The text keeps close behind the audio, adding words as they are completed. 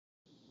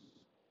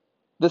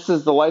This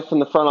is the Life in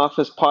the Front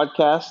Office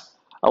podcast.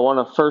 I want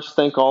to first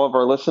thank all of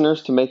our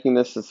listeners to making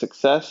this a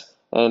success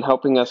and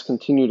helping us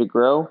continue to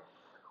grow.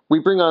 We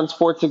bring on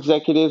sports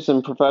executives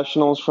and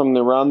professionals from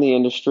around the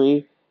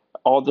industry,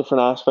 all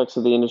different aspects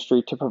of the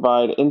industry, to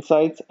provide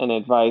insights and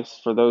advice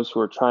for those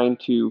who are trying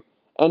to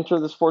enter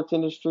the sports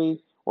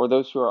industry or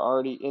those who are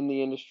already in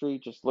the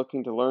industry just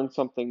looking to learn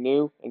something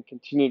new and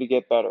continue to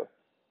get better.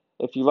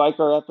 If you like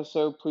our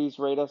episode, please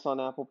rate us on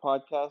Apple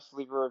Podcasts,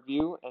 leave a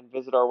review, and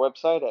visit our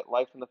website at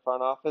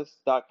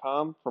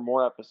lifeinthefrontoffice.com for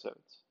more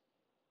episodes.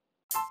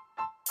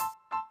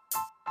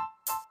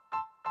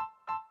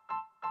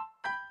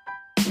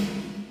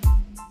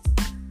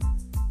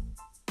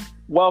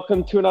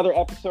 Welcome to another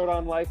episode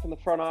on Life in the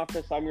Front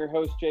Office. I'm your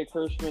host, Jake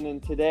Hirschman,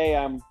 and today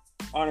I'm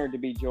honored to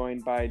be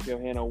joined by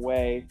Johanna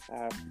Way,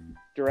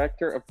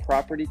 Director of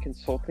Property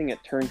Consulting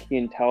at Turnkey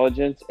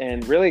Intelligence,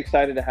 and really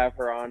excited to have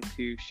her on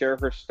to share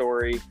her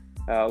story,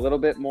 a little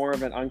bit more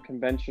of an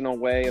unconventional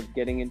way of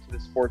getting into the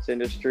sports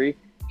industry.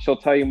 She'll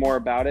tell you more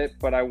about it,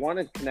 but I want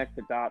to connect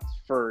the dots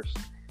first.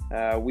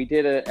 We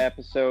did an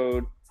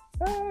episode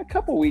a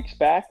couple weeks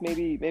back,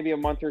 maybe a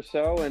month or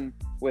so, and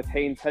with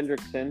Haynes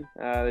Hendrickson,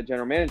 the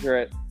general manager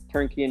at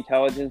Turnkey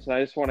Intelligence, and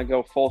I just want to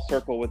go full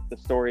circle with the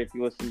story. If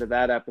you listen to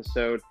that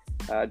episode,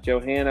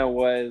 Johanna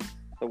was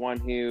the one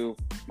who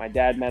my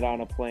dad met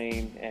on a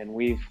plane, and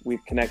we've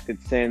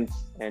connected since,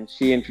 and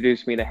she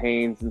introduced me to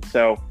Haynes, and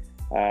so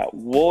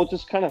we'll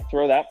just kind of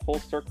throw that full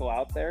circle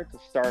out there to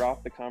start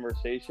off the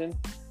conversation.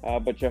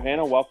 But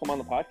Johanna, welcome on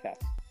the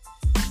podcast.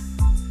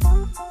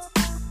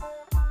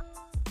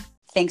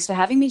 Thanks for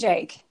having me,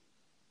 Jake.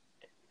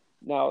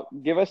 Now,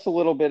 give us a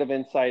little bit of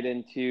insight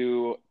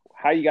into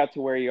how you got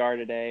to where you are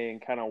today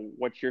and kind of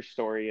what your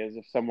story is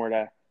if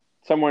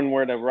someone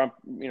were to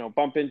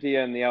bump into you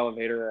in the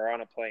elevator or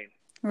on a plane.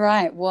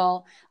 Right.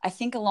 Well, I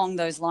think along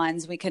those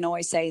lines, we can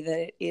always say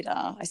that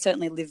I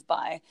certainly live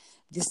by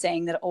this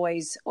saying that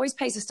always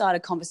pays to start a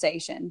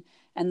conversation,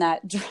 and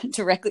that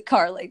directly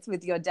correlates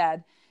with your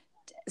dad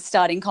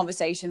starting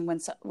conversation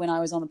when I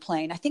was on the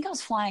plane. I think I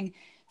was flying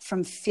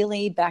from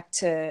Philly back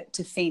to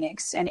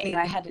Phoenix, and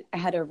anyway, I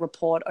had a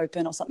report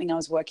open or something I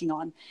was working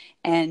on,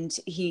 and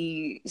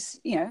he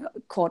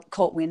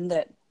caught wind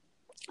that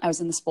I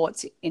was in the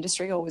sports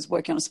industry or was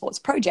working on a sports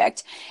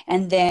project,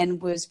 and then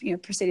was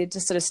proceeded to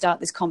sort of start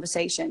this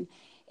conversation,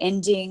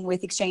 ending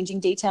with exchanging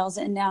details,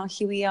 and now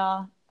here we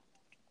are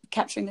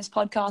capturing this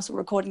podcast or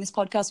recording this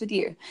podcast with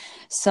you.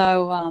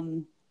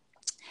 So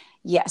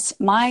yes,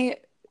 my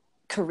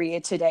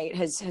career to date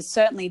has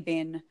certainly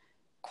been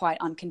quite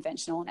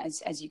unconventional, and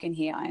as you can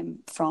hear, I'm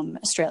from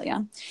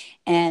Australia.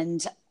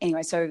 And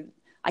anyway, so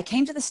I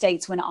came to the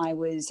States when I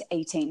was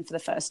 18 for the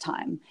first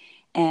time,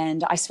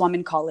 and I swam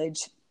in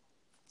college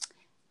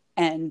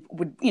and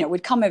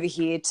would come over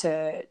here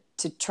to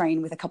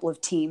train with a couple of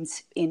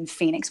teams in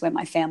Phoenix where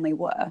my family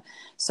were.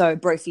 So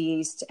Brophy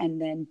East,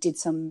 and then did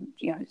some,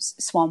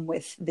 swam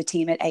with the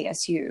team at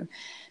ASU.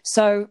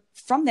 So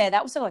from there,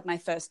 that was sort of like my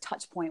first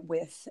touch point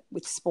with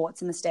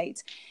sports in the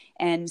States,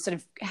 and sort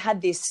of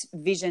had this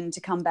vision to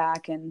come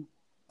back and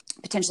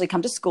potentially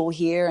come to school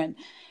here and,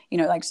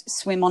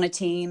 swim on a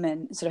team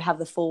and sort of have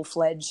the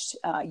full-fledged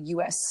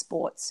US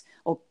sports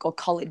or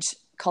college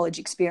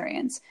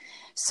experience.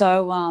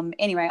 So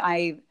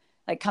anyway,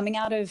 coming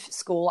out of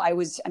school,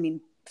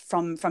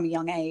 from a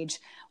young age,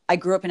 I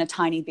grew up in a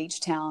tiny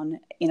beach town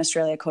in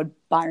Australia called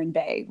Byron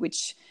Bay,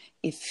 which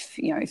if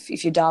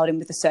you're dialed in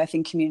with the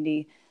surfing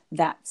community,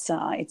 that's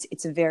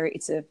it's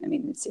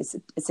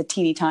a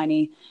teeny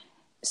tiny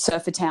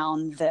surfer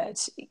town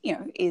that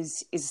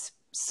is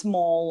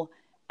small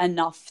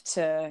enough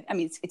to,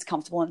 it's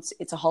comfortable, and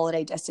it's a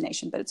holiday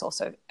destination, but it's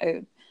also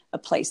a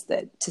place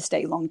that to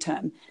stay long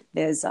term.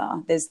 There's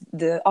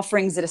the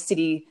offerings that a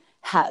city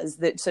has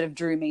that sort of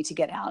drew me to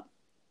get out.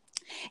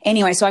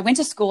 Anyway, so I went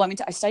to school.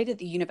 I studied at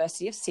the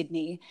University of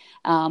Sydney.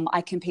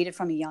 I competed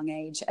from a young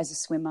age as a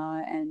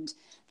swimmer, and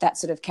that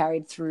sort of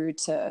carried through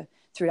to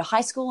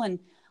high school. And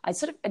I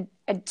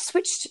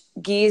switched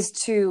gears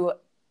to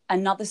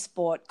another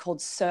sport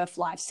called surf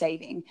life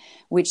saving,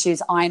 which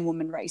is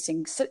Ironwoman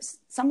racing. So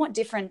somewhat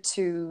different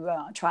to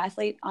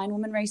triathlete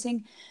Ironwoman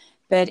racing.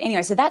 But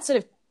anyway, so that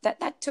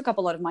that took up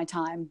a lot of my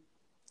time,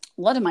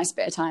 a lot of my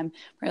spare time,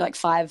 probably like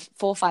 4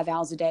 or 5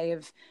 hours a day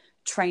of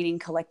training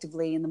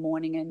collectively in the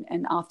morning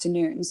and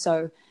afternoon.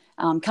 So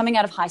coming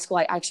out of high school,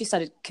 I actually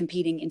started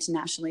competing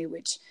internationally,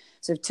 which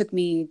sort of took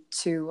me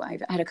to, I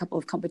had a couple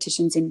of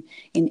competitions in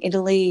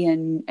Italy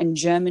and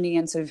Germany,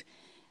 and sort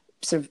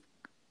of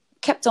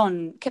kept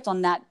on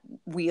that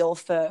wheel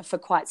for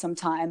quite some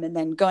time. And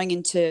then going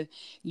into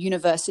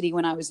university,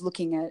 when I was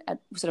looking at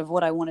sort of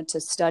what I wanted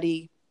to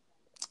study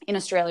in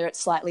Australia, it's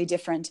slightly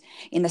different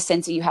in the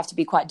sense that you have to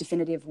be quite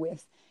definitive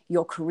with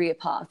your career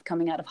path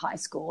coming out of high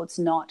school. It's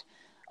not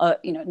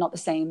not the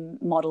same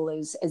model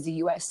as the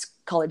US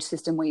college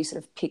system, where you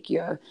sort of pick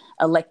your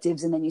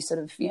electives and then you sort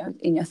of,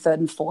 in your third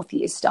and fourth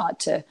year start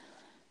to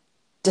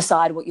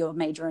decide what your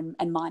major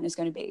and minor is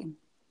going to be.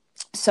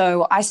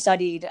 So I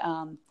studied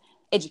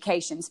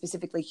education,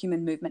 specifically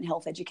human movement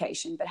health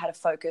education, but had a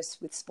focus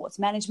with sports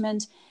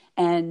management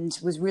and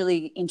was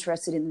really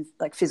interested in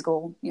like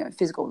physical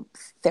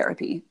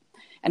therapy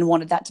and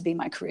wanted that to be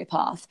my career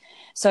path.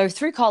 So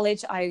through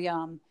college, I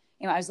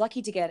was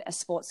lucky to get a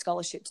sports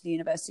scholarship to the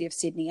University of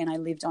Sydney, and I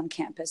lived on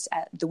campus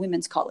at the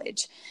Women's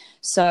College.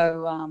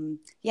 So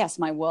yes,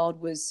 my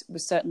world was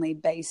certainly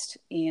based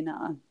in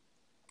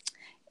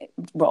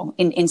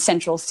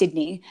central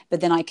Sydney,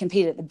 but then I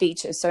competed at the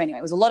beaches. So anyway,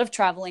 it was a lot of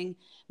traveling.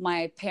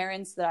 My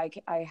parents, that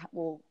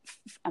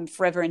I'm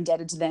forever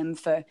indebted to them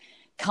for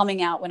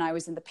coming out when I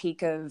was in the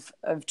peak of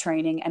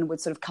training and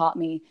would sort of cart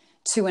me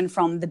to and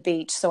from the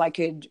beach so I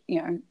could,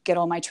 get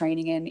all my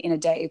training in a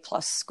day,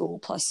 plus school,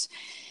 plus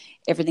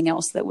everything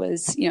else that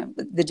was,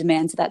 the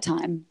demands at that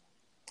time.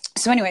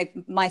 So anyway,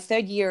 my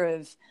third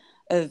year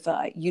of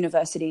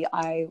university,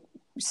 I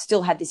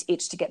still had this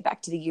itch to get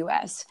back to the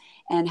US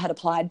and had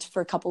applied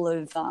for a couple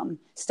of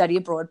study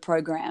abroad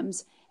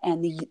programs,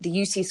 and the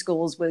UC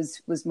schools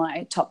was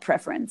my top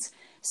preference.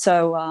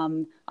 So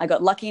I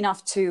got lucky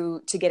enough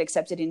to get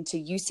accepted into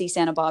UC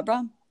Santa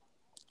Barbara,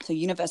 so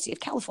University of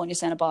California,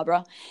 Santa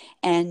Barbara,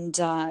 and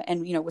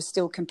was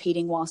still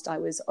competing whilst I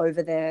was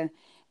over there,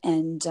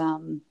 and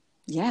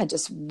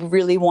just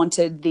really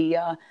wanted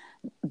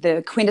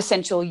the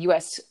quintessential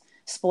US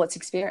sports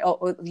experience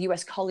or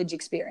US college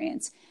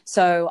experience.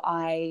 So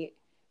I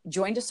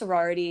joined a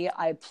sorority.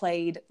 I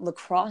played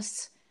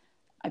lacrosse.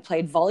 I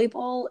played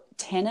volleyball,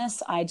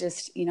 tennis. I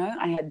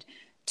had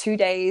 2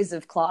 days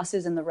of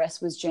classes and the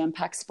rest was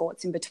jam-packed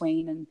sports in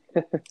between.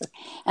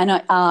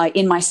 And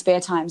in my spare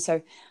time,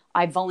 so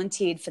I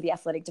volunteered for the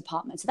athletic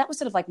department. So that was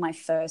sort of like my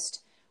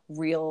first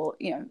real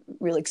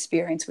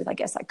experience with, I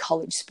guess, like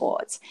college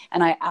sports.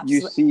 And I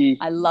absolutely,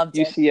 I loved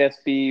it.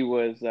 UCSB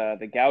was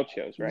the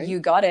Gauchos, right? You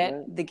got it.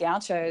 Right. The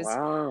Gauchos.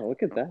 Wow,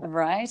 look at that.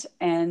 Right.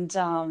 And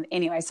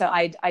anyway, so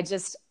I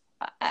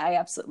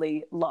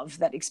absolutely loved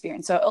that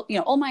experience. So,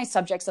 all my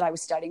subjects that I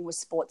was studying was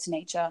sports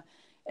nature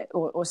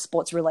or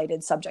sports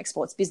related subjects,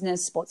 sports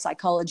business, sports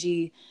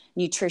psychology,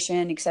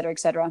 nutrition, et cetera, et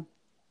cetera.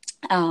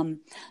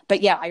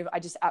 But yeah, I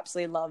just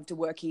absolutely loved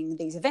working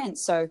these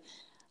events. So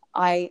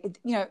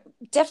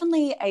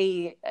definitely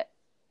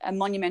a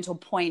monumental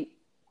point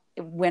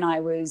when I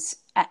was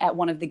at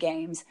one of the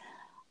games.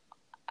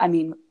 I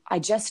mean,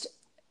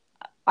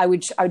 I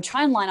would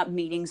try and line up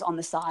meetings on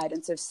the side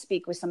and sort of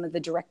speak with some of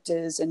the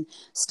directors and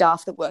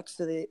staff that worked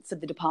for the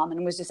department,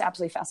 and was just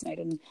absolutely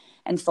fascinated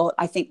and thought,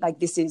 I think like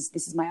this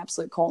is my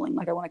absolute calling.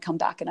 Like I want to come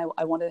back and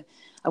I want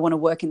to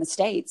work in the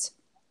States.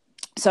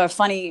 So a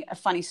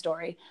funny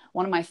story.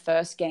 One of my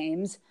first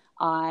games,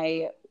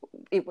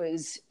 it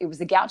was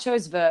the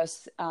Gauchos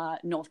versus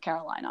North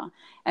Carolina,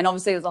 and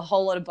obviously there was a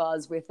whole lot of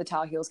buzz with the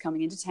Tar Heels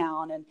coming into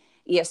town, and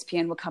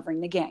ESPN were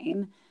covering the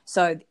game.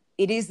 So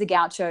it is the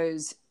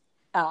Gauchos.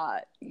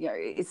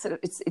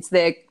 It's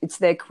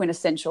their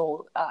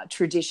quintessential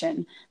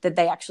tradition that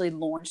they actually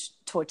launch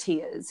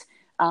tortillas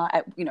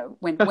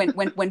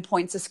when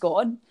points are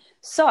scored.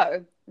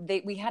 So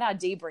we had our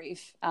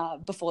debrief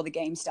before the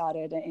game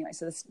started. Anyway,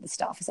 so the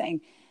staff are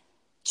saying,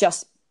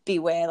 just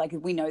beware, like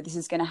we know this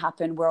is going to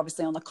happen. We're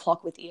obviously on the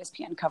clock with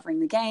ESPN covering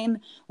the game.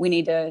 We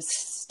need to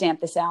stamp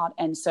this out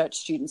and search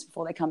students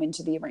before they come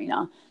into the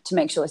arena to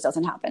make sure this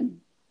doesn't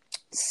happen.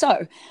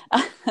 So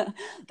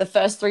the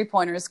first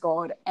 3-pointer is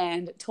scored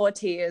and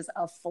tortillas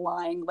are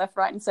flying left,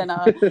 right, and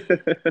center.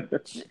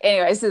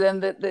 Anyway, so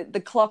then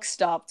the clock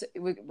stopped.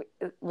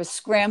 We're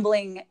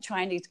scrambling,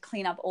 trying to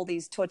clean up all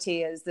these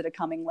tortillas that are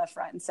coming left,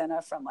 right, and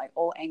center from like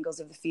all angles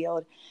of the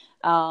field.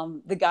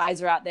 The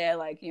guys are out there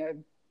like,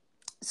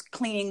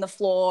 cleaning the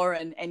floor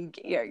and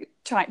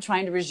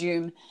trying to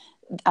resume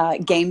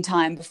game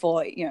time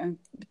before,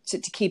 to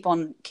keep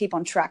on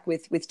track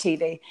with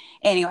TV.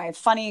 Anyway,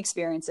 funny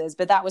experiences,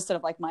 but that was sort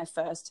of like my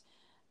first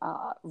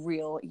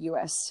real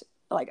US,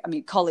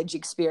 college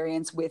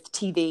experience with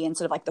TV and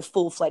sort of like the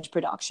full-fledged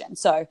production.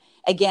 So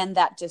again,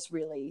 that just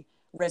really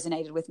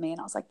resonated with me, and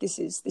I was like, this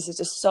is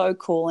just so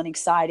cool and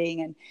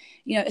exciting.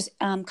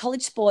 And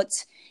college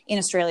sports in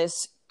Australia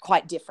is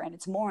quite different.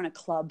 It's more on a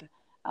club,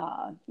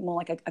 more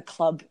like a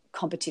club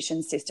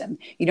competition system.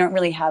 You don't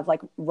really have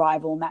like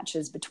rival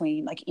matches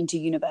between like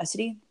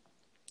inter-university.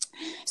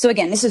 So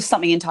again, this is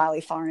something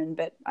entirely foreign,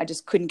 but I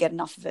just couldn't get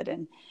enough of it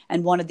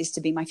and wanted this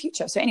to be my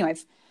future. So anyway,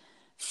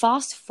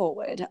 fast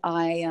forward,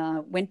 I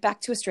went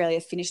back to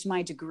Australia, finished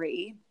my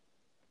degree,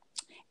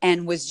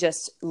 and was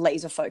just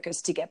laser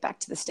focused to get back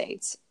to the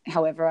States.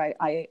 However,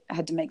 I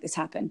had to make this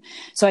happen.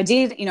 So I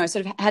did,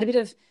 sort of had a bit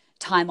of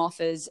time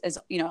off as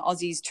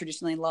Aussies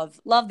traditionally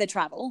love their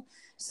travel.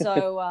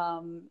 So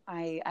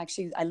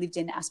I lived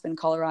in Aspen,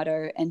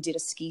 Colorado, and did a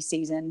ski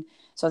season.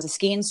 So I was a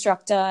ski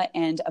instructor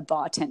and a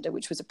bartender,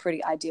 which was a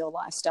pretty ideal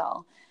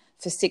lifestyle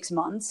for 6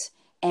 months.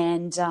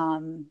 And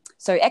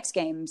so X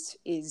Games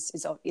is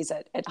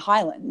at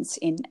Highlands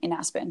in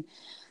Aspen.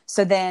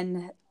 So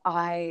then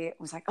I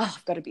was like, oh,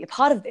 I've got to be a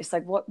part of this.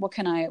 Like, what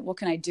can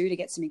I do to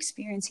get some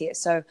experience here?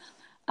 So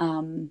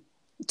 2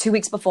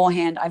 weeks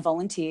beforehand, I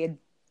volunteered.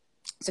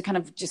 So kind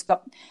of just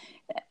got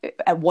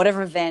at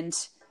whatever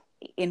event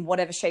in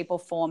whatever shape or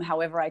form,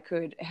 however I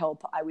could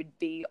help, I would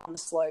be on the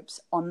slopes,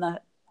 on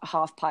the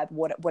half pipe,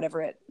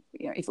 whatever it,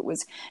 if it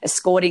was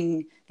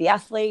escorting the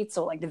athletes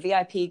or like the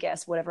VIP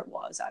guests, whatever it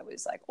was, I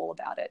was like all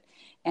about it.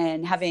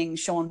 And having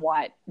Sean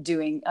White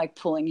doing like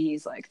pulling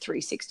his like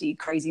 360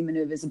 crazy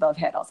maneuvers above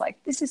head, I was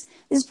like, this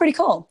is pretty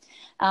cool.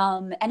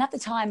 And at the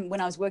time when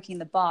I was working in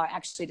the bar,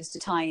 actually, just to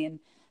tie in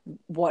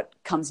what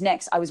comes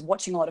next, I was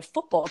watching a lot of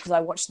football because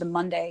I watched the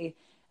Monday.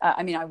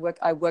 I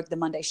work the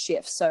Monday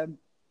shift, so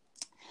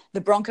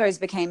the Broncos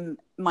became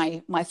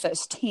my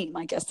first team,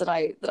 I guess, that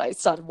I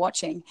started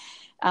watching.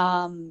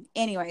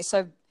 Anyway,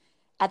 so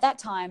at that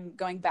time,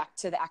 going back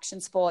to the action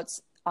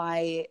sports,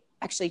 I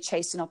actually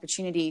chased an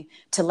opportunity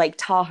to Lake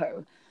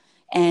Tahoe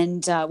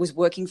and was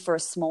working for a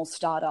small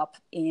startup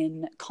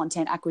in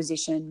content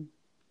acquisition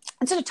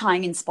and sort of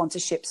tying in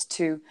sponsorships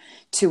to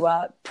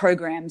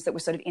programs that were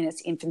sort of in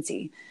its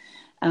infancy.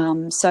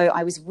 So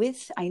I was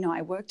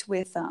I worked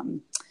with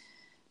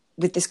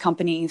this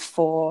company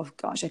for,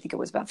 I think it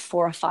was about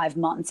 4 or 5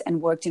 months,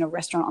 and worked in a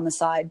restaurant on the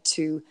side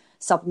to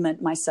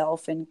supplement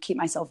myself and keep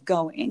myself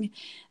going.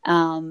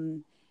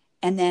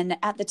 And then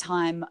at the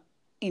time,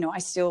 I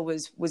still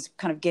was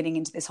kind of getting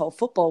into this whole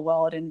football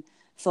world and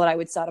thought I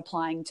would start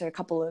applying to a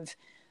couple of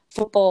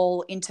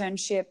football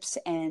internships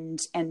and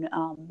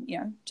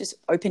just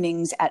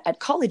openings at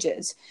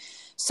colleges.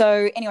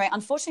 So anyway,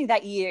 unfortunately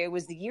that year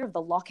was the year of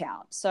the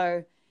lockout.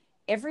 So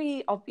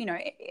every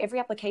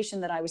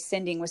application that I was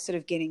sending was sort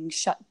of getting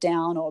shut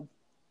down or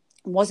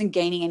wasn't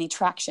gaining any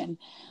traction.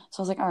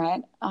 So I was like, all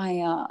right,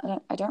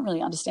 I don't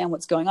really understand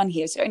what's going on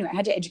here. So anyway, I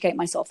had to educate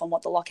myself on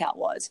what the lockout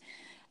was,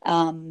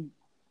 and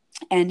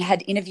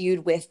had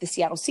interviewed with the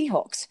Seattle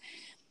Seahawks.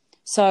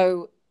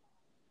 So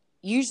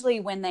usually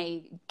when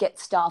they get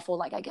staff, or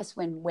like, I guess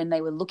when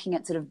they were looking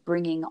at sort of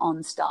bringing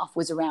on staff,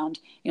 was around,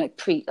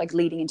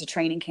 leading into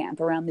training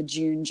camp around the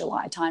June,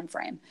 July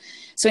timeframe.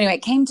 So anyway,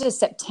 it came to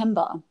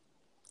September,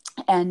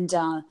 and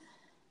I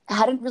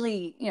hadn't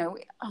really,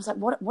 I was like,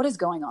 what is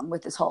going on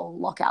with this whole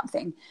lockout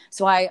thing?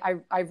 So I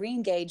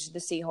re-engaged the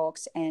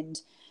Seahawks, and,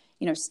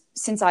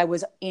 since I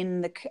was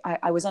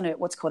I was on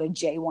what's called a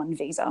J1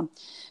 visa.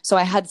 So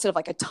I had sort of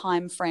like a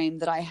time frame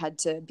that I had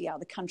to be out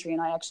of the country,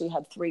 and I actually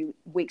had 3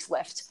 weeks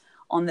left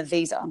on the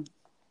visa.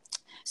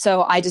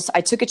 So I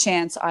took a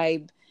chance.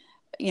 I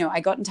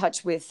got in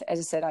touch with, as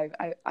I said,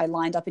 I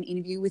lined up an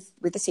interview with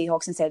the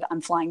Seahawks and said,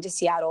 I'm flying to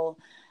Seattle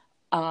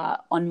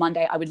on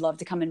Monday. I would love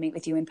to come and meet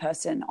with you in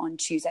person on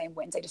Tuesday and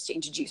Wednesday just to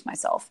introduce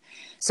myself.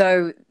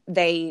 So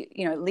they,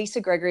 Lisa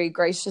Gregory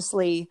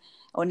graciously,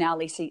 or now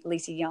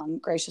Lisa Young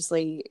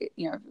graciously,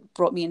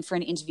 brought me in for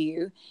an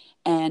interview,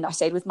 and I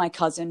stayed with my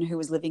cousin who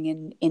was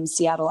living in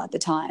Seattle at the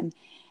time,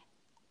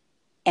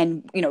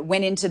 and,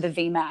 went into the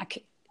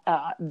VMAC,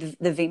 the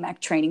VMAC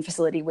training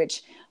facility,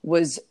 which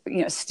was,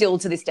 still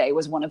to this day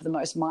was one of the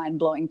most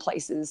mind-blowing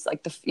places.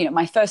 Like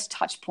my first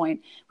touch point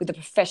with a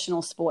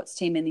professional sports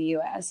team in the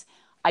US,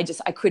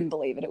 I couldn't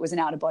believe it. It was an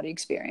out-of-body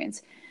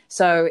experience.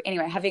 So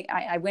anyway,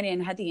 I went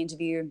in, had the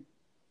interview,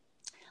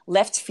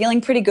 left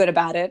feeling pretty good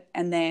about it,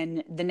 and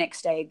then the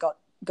next day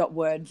got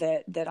word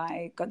that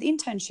I got the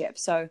internship.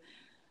 So I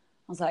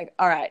was like,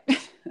 all right.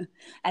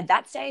 At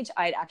that stage,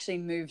 I'd actually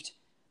moved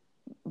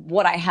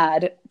what I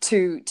had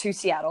to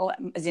Seattle,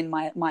 as in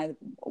my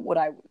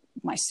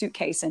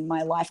suitcase and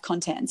my life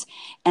contents,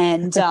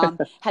 and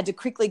had to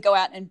quickly go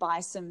out and buy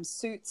some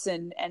suits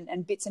and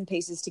bits and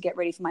pieces to get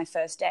ready for my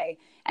first day.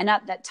 And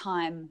at that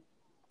time,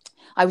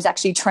 I was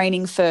actually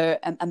training for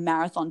a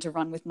marathon to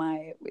run with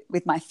my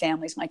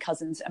families. My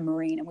cousin's a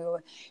Marine, and we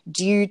were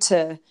due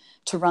to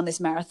run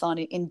this marathon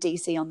in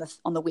DC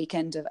on the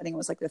weekend of, I think it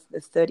was like the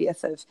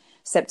 30th of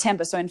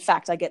September. So in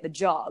fact, I get the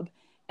job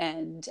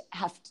and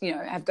have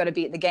got to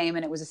be at the game,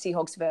 and it was a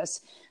Seahawks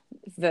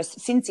versus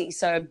Cincy.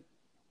 So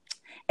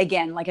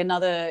again, like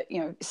another,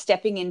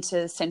 stepping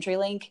into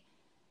CenturyLink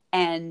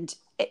and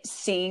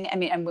seeing,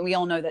 and we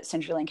all know that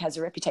CenturyLink has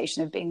a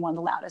reputation of being one of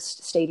the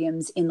loudest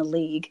stadiums in the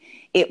league.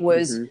 It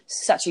was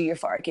such a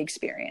euphoric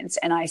experience,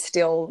 and I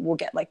still will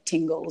get like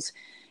tingles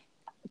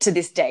to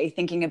this day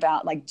thinking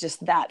about like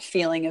just that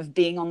feeling of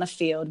being on the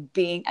field,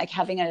 being like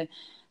having a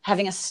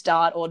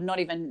start, or not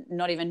even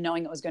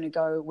knowing it was going to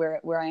go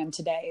where I am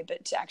today,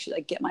 but to actually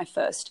like get my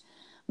first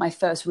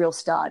real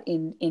start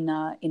in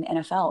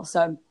NFL.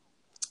 So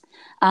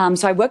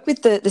I worked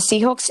with the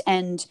Seahawks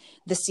and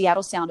the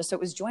Seattle Sounders. So it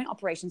was joint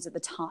operations at the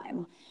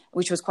time,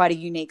 which was quite a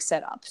unique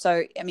setup.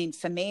 So, I mean,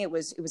 for me, it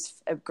was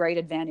a great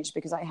advantage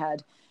because I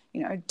had,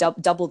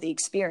 double the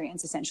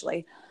experience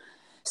essentially.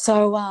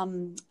 So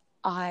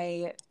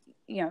I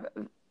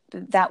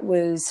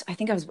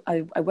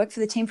worked for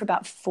the team for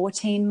about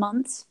 14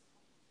 months.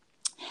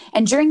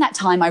 And during that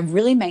time, I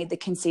really made the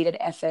conceited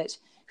effort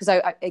because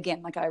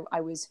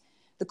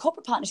the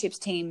corporate partnerships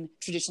team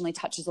traditionally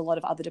touches a lot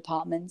of other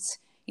departments,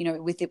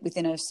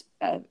 within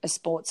a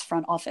sports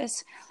front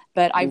office.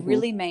 But I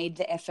really made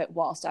the effort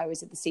whilst I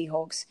was at the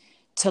Seahawks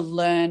to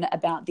learn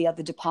about the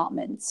other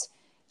departments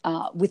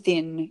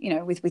within,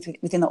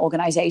 within the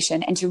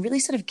organization, and to really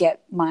sort of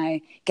get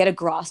a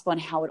grasp on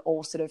how it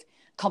all sort of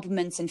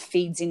complements and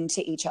feeds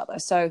into each other.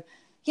 So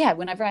yeah,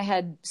 whenever I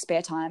had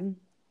spare time,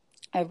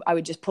 I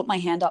would just put my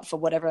hand up for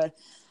whatever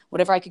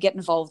I could get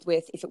involved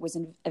with. If it was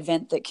an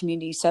event that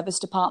community service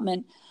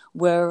department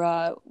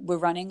were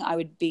running, I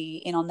would be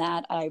in on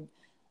that.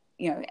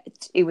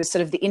 It was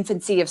sort of the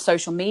infancy of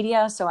social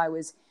media, so I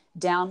was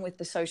down with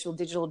the social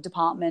digital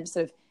department,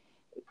 sort of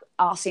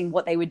asking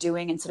what they were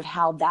doing and sort of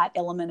how that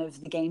element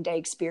of the game day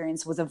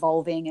experience was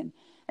evolving,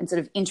 and sort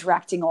of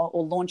interacting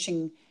or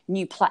launching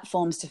new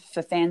platforms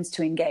for fans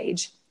to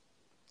engage.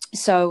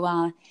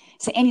 So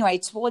anyway,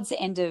 towards the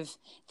end of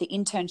the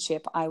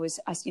internship, I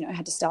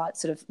had to start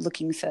sort of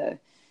looking for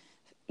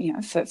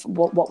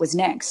what was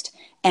next.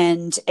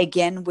 And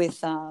again,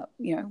 with the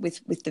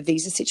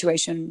visa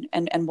situation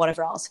and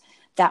whatever else,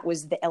 that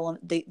was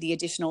the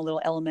additional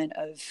little element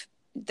of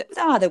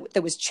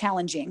that was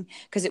challenging,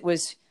 because it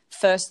was,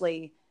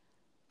 firstly,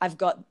 I've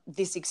got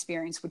this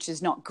experience, which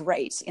is not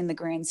great in the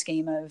grand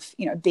scheme of,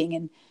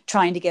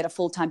 trying to get a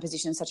full-time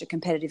position in such a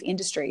competitive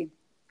industry,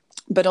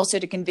 but also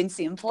to convince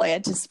the employer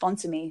to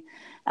sponsor me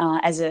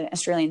as an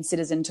Australian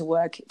citizen to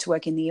work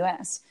in the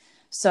US.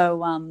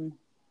 So and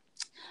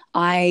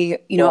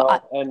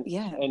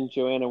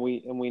Joanna,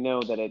 we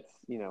know that it's,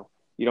 you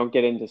don't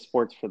get into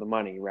sports for the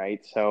money,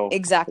 right? So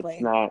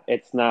exactly,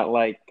 it's not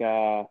like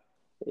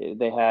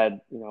they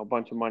had, a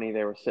bunch of money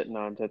they were sitting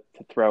on to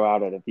throw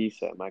out at a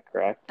visa. Am I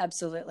correct?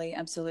 Absolutely.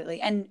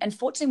 And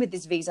fortunately with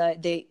this visa,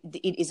 it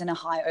isn't a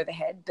high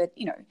overhead, but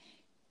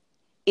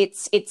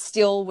it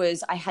still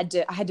was. I had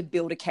to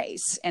build a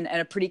case, and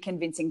a pretty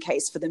convincing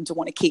case for them to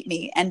want to keep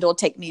me and or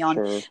take me on.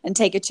 Sure. And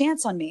take a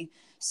chance on me.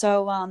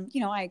 So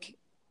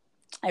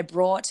I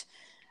brought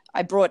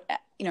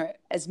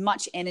as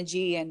much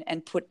energy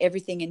and put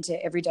everything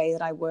into every day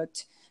that I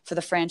worked for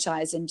the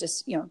franchise, and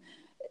just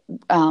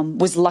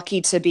was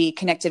lucky to be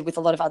connected with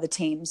a lot of other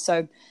teams.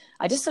 So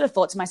I just sort of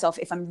thought to myself,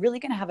 if I'm really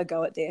going to have a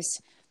go at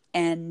this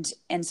and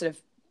sort of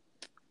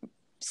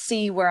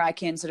see where I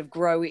can sort of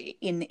grow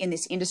in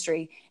this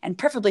industry, and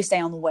preferably stay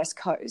on the West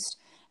Coast,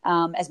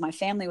 as my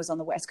family was on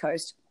the West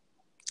Coast.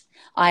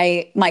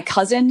 My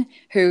cousin,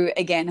 who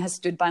again has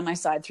stood by my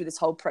side through this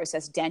whole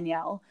process,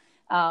 Danielle,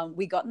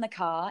 we got in the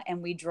car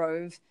and we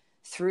drove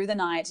through the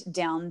night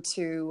down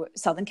to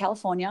Southern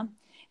California.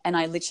 And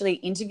I literally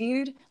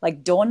interviewed,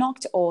 like door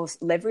knocked or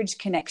leveraged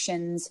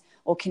connections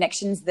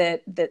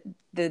that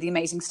the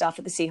amazing staff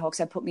at the Seahawks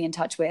had put me in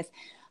touch with.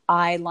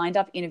 I lined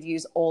up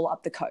interviews all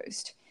up the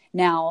coast.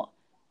 Now,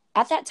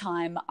 at that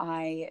time,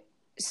 I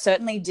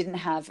certainly didn't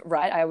have,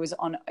 I was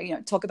on,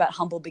 talk about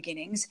humble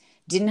beginnings,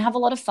 didn't have a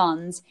lot of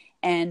funds,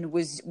 and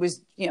was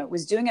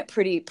doing it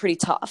pretty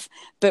tough,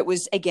 but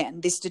was,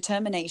 again, this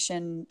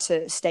determination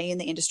to stay in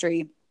the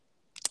industry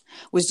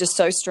was just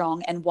so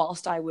strong. And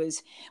whilst I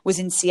was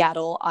in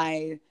Seattle,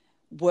 I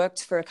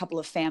worked for a couple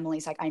of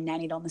families. Like, I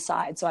nannied on the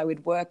side. So I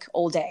would work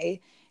all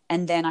day,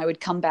 and then I would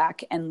come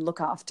back and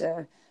look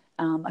after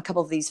a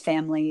couple of these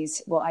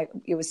families. Well,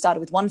 it was started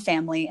with one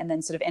family, and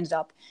then sort of ended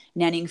up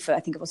nannying for, I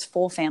think it was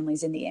 4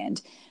 families in the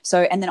end.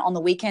 So, and then on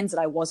the weekends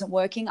that I wasn't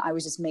working, I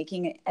was just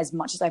making as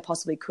much as I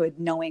possibly could,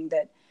 knowing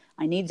that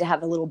I needed to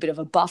have a little bit of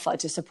a buffer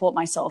to support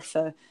myself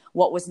for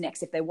what was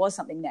next, if there was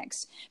something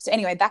next. So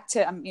anyway, back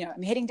to, I'm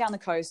heading down the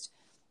coast,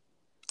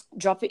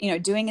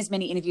 doing as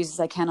many interviews as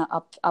I can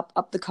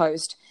up the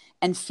coast,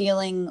 and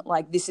feeling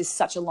like this is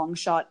such a long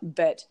shot,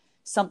 but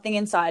something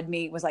inside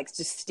me was like,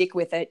 just stick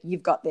with it.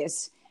 You've got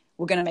this.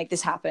 We're going to make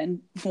this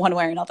happen one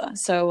way or another.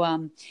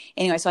 So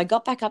anyway, so I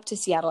got back up to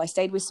Seattle. I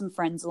stayed with some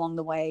friends along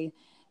the way,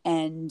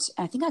 and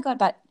I think I got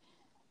about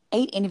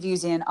 8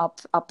 interviews in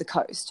up the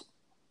coast.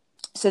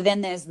 So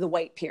then there's the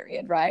wait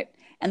period, right?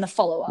 And the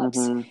follow-ups,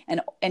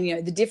 and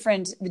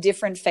the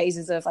different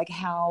phases of like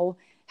how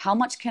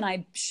much can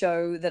I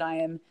show that I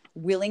am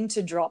willing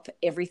to drop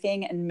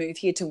everything and move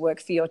here to work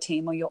for your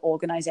team or your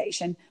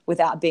organization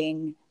without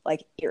being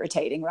like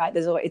irritating, right?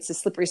 It's a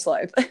slippery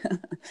slope.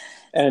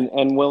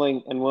 and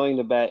willing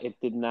to bet it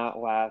did not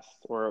last,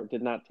 or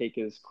did not take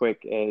as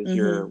quick as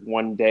your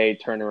one day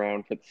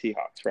turnaround for the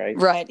Seahawks, right?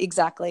 Right,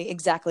 exactly.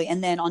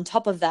 And then on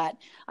top of that,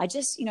 I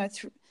just,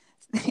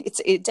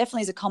 it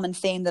definitely is a common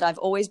theme that I've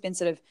always been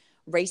sort of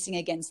racing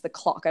against the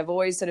clock. I've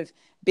always sort of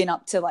been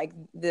up to like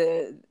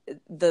the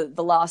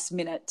last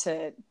minute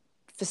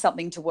for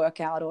something to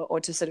work out, or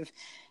to sort of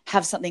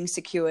have something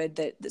secured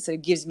that sort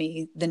of gives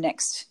me the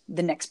next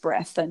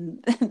breath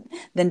and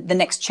the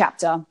next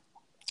chapter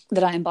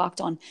that I embarked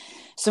on.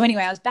 So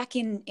anyway, I was back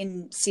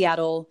in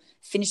Seattle,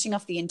 finishing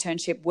off the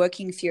internship,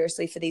 working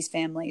furiously for these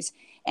families.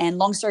 And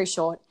long story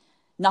short,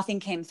 nothing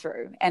came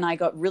through. And I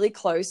got really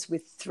close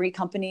with three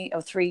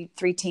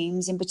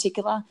teams in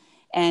particular,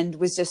 and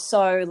was just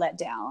so let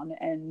down,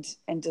 and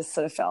just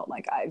sort of felt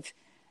like I've,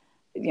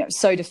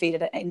 so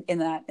defeated in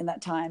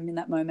that time, in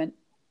that moment.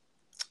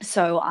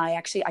 So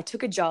I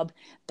took a job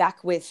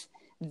back with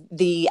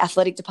the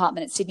athletic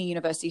department at Sydney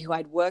University, who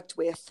I'd worked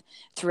with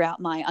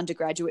throughout my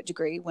undergraduate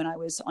degree when I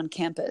was on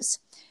campus.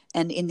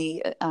 and in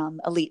the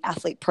elite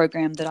athlete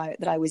program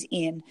that I was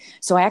in.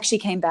 So I actually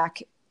came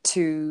back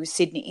to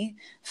Sydney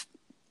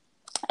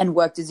and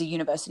worked as a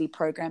university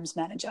programs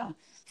manager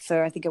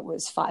for, I think it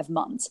was 5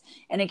 months.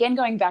 And again,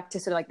 going back to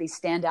sort of like these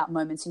standout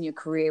moments in your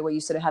career where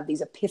you sort of have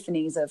these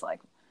epiphanies of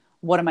like,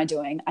 what am I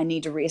doing? I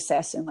need to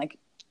reassess and like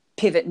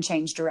pivot and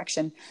change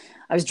direction.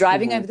 I was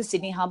driving over the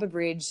Sydney Harbour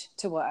Bridge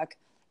to work,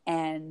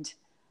 and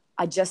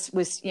I just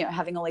was,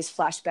 having all these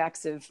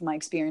flashbacks of my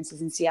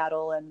experiences in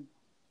Seattle. And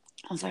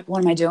I was like,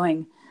 what am I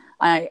doing?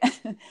 And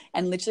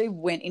literally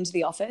went into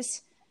the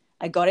office.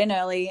 I got in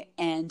early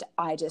and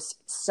I just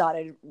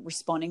started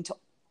responding to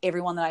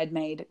everyone that I had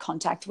made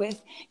contact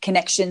with,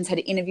 connections, had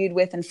interviewed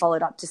with, and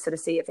followed up to sort of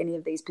see if any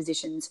of these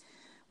positions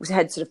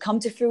had sort of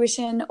come to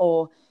fruition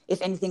or if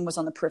anything was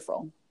on the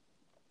peripheral.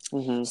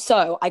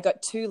 So I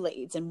got 2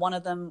 leads, and one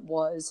of them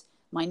was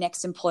my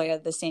next employer,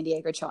 the San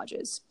Diego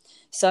Chargers.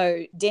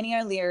 So Denny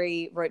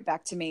O'Leary wrote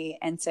back to me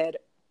and said,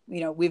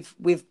 we've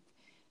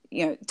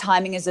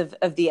timing is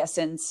of the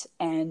essence,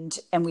 and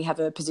we have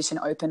a position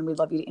open. We'd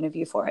love you to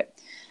interview for it.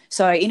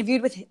 So I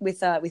interviewed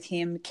with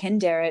him, Ken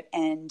Derrett,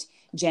 and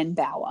Jen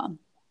Bauer.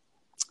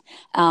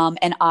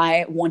 And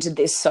I wanted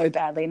this so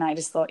badly. And I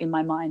just thought in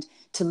my mind,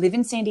 to live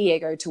in San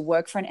Diego, to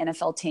work for an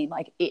NFL team,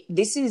 like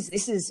this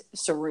is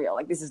surreal.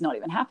 Like this is not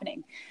even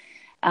happening.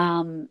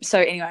 So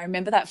anyway, I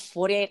remember that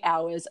 48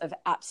 hours of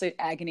absolute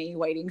agony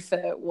waiting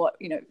for what,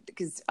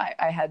 because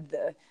I had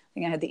the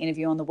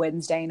interview on the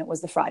Wednesday and it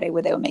was the Friday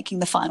where they were making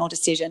the final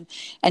decision,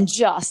 and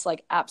just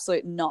like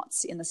absolute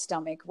knots in the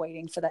stomach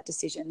waiting for that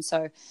decision.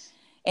 So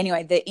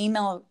anyway, the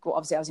email, well,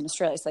 obviously I was in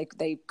Australia, so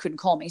they couldn't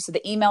call me. So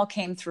the email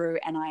came through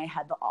and I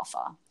had the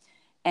offer,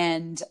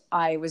 and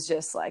I was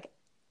just like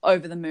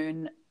over the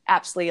moon,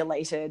 absolutely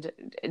elated,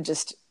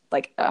 just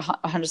like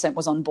 100%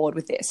 was on board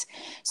with this.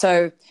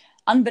 So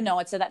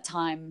unbeknownst at that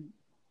time,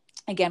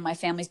 again, my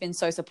family's been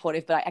so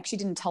supportive, but I actually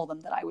didn't tell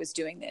them that I was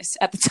doing this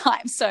at the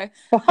time. So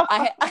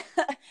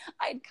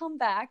I'd come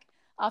back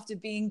after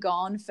being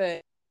gone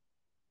for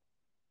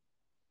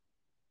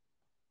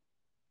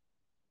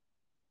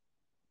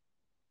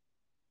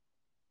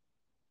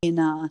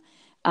in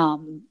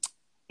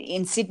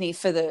Sydney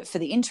for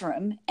the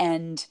interim,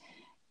 and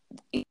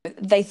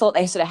they thought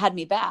they sort of had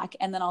me back.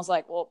 And then I was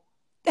like, well,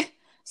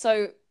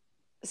 so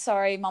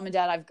sorry, Mom and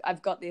Dad,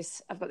 I've got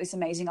this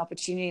amazing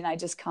opportunity, and I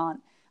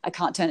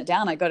can't turn it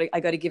down. I got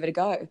to give it a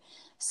go.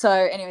 So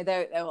anyway,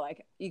 they were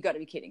like, you got to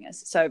be kidding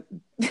us. So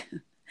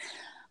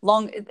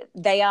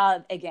they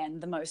are,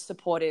 again, the most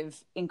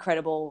supportive,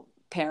 incredible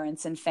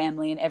parents and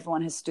family, and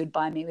everyone has stood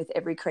by me with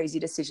every crazy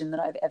decision that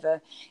I've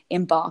ever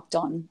embarked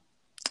on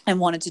and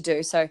wanted to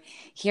do. So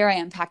here I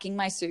am packing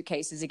my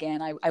suitcases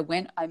again.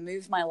 I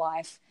moved my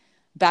life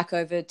back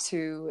over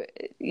to,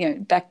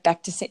 back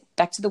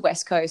to the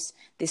West Coast,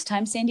 this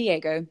time San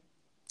Diego,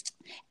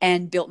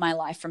 and built my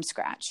life from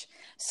scratch.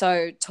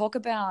 So talk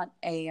about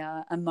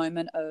a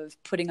moment of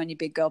putting on your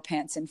big girl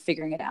pants and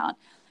figuring it out,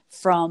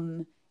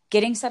 from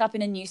getting set up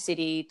in a new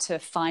city to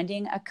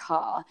finding a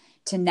car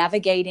to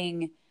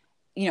navigating,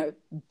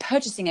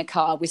 purchasing a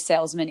car with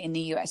salesmen in the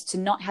US, to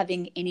not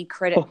having any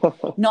credit,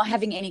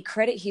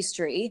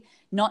 history,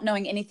 not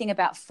knowing anything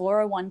about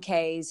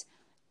 401ks,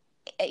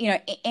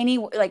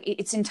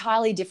 it's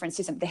entirely different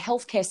system. The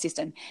healthcare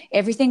system,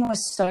 everything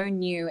was so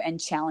new and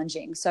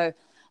challenging. So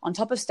on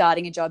top of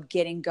starting a job,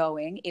 getting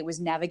going, it was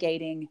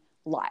navigating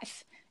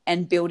life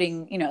and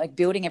building,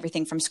 building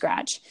everything from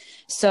scratch.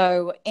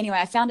 So anyway,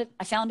 I found a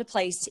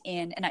place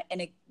I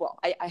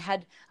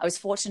was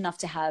fortunate enough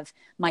to have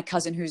my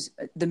cousin, who's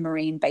the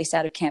Marine based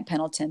out of Camp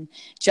Pendleton,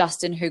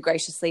 Justin, who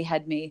graciously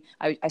had me.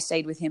 I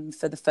stayed with him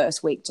for the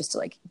first week just to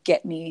like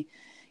get me,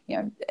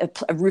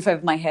 a roof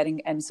over my head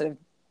and sort of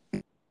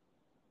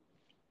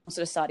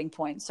starting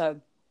point. So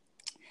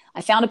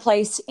I found a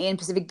place in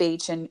Pacific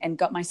Beach and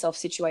got myself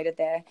situated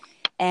there,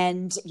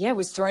 and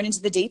was thrown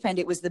into the deep end.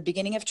 It was the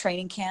beginning of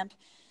training camp.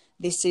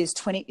 This is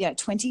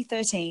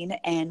 2013,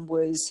 and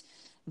was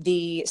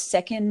the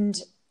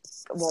second.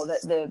 Well,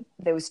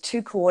 there was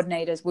 2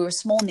 coordinators. We were a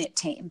small knit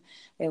team.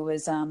 There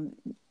was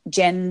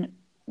Jen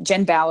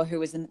Bauer, who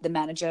was the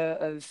manager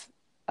of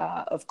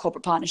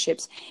corporate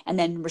partnerships, and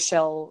then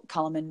Rochelle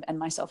Culliman and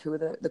myself, who were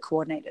the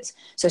coordinators.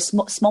 So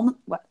small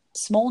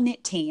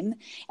knit team,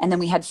 and then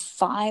we had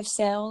 5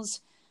 sales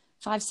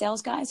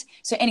guys.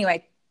 So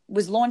anyway,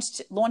 was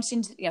launched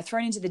into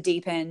thrown into the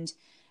deep end,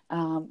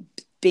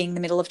 being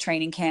the middle of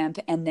training camp,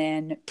 and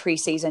then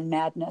preseason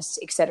madness,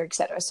 et cetera, et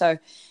cetera. So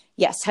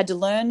yes, had to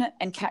learn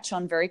and catch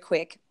on very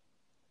quick.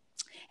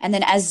 And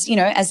then as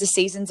the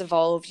seasons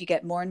evolved, you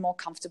get more and more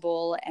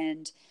comfortable,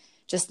 and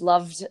just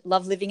loved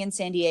living in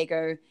San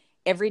Diego.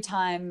 Every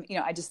time,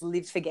 I just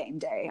lived for game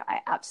day. I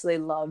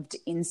absolutely loved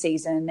in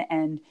season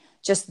and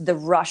just the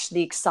rush,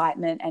 the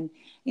excitement. And,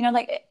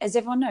 like, as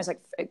everyone knows,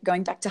 like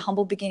going back to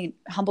humble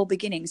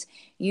beginnings,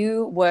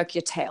 you work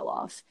your tail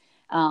off,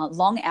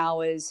 long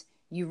hours.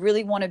 You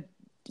really want to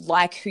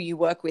like who you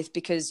work with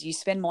because you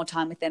spend more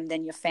time with them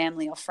than your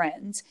family or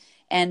friends.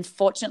 And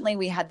fortunately,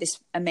 we had this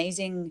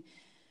amazing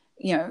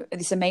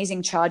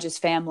Chargers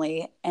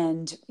family,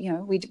 and,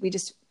 we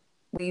just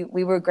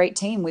we were a great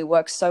team. We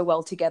worked so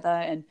well together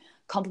and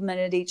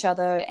complemented each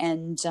other,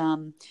 and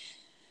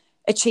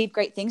achieved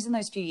great things in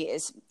those few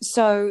years.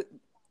 So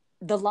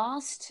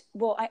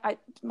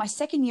my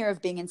second year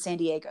of being in San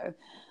Diego,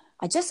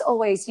 I just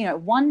always,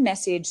 one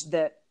message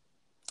that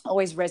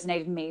always resonated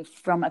with me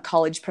from a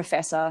college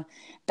professor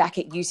back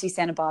at UC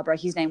Santa Barbara,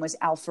 his name was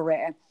Al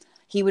Ferrer.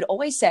 He would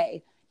always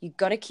say, you've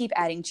got to keep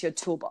adding to your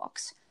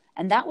toolbox.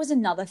 And that was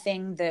another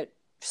thing that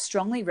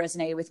strongly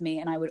resonated with me.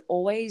 And I would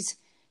always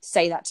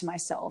say that to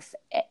myself.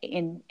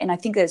 And I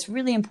think that it's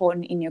really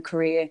important in your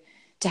career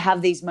to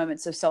have these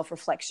moments of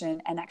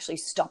self-reflection and actually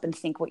stop and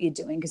think what you're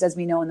doing. Because as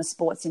we know in the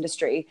sports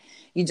industry,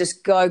 you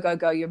just go,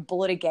 you're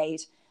bull at a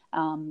gate.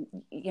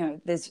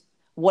 There's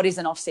what is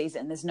an off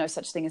season? There's no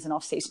such thing as an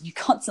off season. You're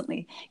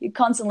constantly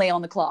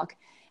on the clock.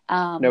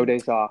 No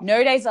days off.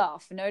 No days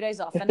off.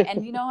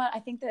 And you know what? I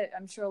think that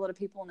I'm sure a lot of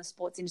people in the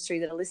sports industry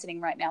that are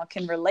listening right now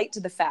can relate to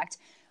the fact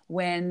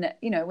when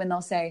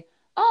they'll say,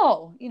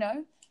 oh,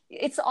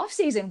 it's the off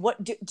season.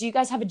 What do you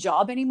guys have a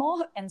job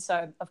anymore? And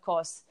so, of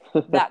course,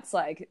 that's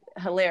like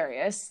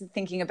hilarious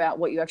thinking about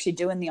what you actually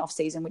do in the off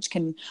season, which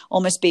can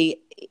almost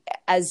be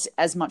as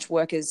much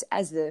work as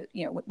the,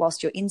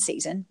 whilst you're in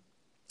season.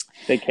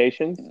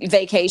 Vacations,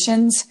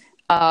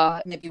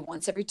 maybe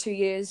once every 2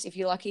 years, if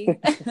you're lucky.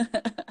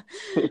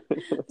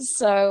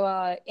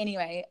 So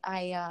anyway,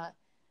 I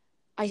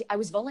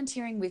was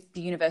volunteering with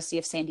the University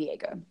of San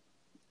Diego.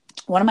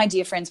 One of my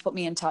dear friends put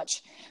me in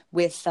touch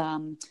with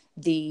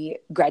the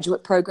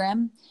graduate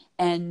program,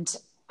 and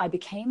I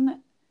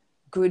became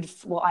good.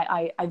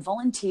 I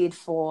volunteered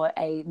for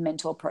a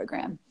mentor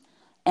program,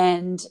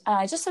 and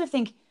I just sort of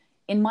think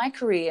in my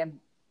career,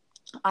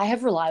 I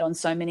have relied on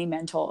so many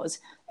mentors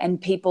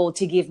and people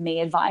to give me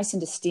advice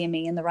and to steer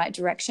me in the right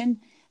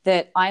direction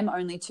that I'm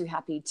only too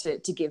happy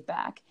to give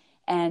back.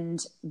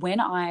 And when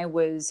I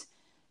was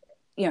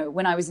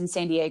in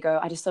San Diego,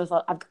 I just sort of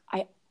thought,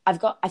 I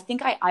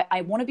think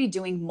I want to be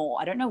doing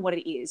more. I don't know what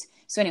it is.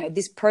 So anyway,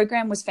 this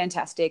program was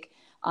fantastic.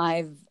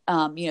 They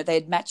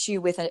had matched you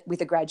with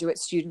a graduate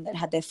student that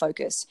had their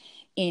focus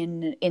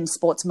in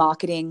sports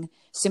marketing,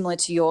 similar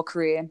to your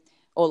career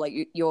or like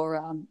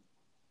your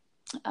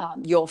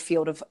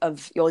field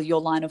of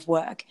your line of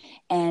work,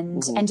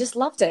 and just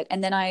loved it.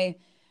 And then I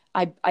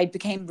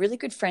became really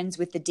good friends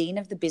with the dean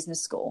of the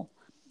business school.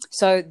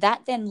 So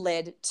that then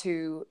led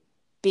to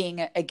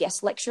being a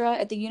guest lecturer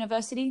at the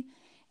university,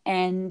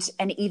 and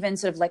even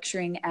sort of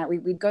lecturing at,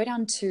 we'd go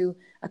down to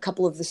a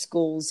couple of the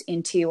schools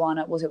in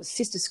Tijuana. It was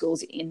sister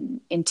schools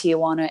in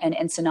Tijuana and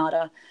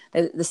Ensenada,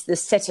 the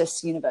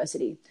CETIS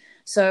University.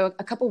 So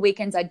a couple of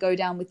weekends I'd go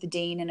down with the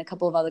dean and a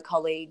couple of other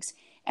colleagues,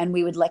 and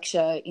we would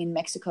lecture in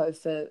Mexico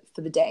for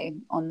the day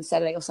on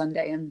Saturday or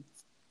Sunday, and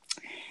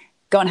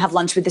go and have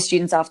lunch with the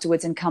students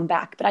afterwards and come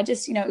back. But I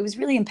just, it was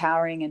really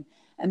empowering and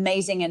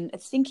amazing, and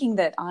thinking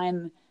that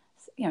I'm,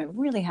 don't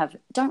really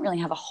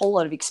have a whole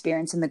lot of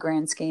experience in the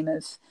grand scheme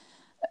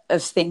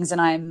of things.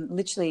 And I'm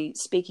literally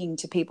speaking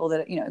to people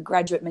that are,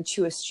 graduate,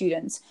 mature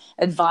students,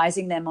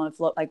 advising them on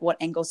like what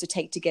angles to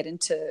take to get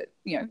into,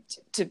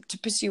 to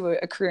pursue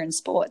a career in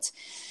sports.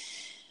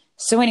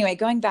 So anyway,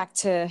 going back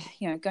to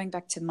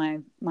the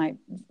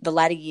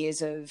latter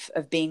years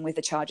of being with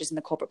the Chargers in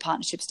the corporate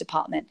partnerships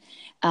department,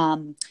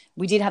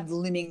 we did have the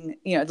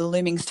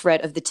looming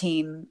threat of the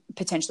team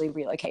potentially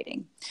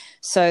relocating.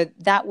 So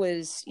that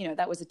was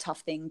a tough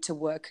thing to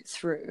work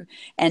through,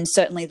 and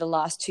certainly the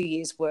last 2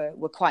 years were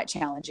quite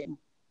challenging.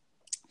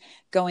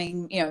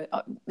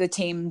 The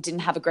team didn't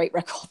have a great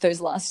record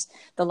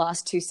the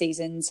last 2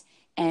 seasons.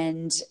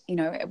 And,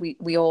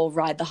 we all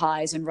ride the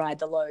highs and ride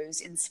the lows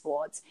in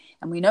sports.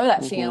 And we know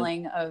that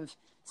feeling of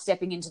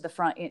stepping into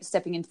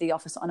the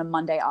office on a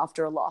Monday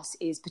after a loss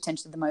is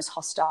potentially the most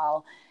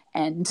hostile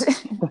and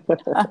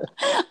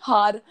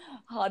hard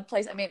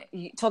place. I mean,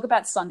 you talk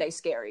about Sunday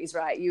scaries,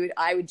 right?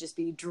 I would just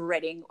be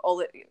dreading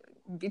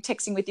be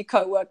texting with your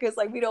coworkers,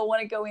 like, we don't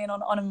want to go in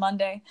on a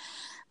Monday.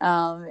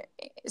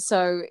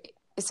 So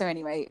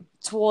anyway,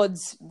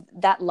 towards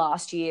that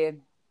last year,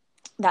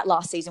 that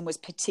last season was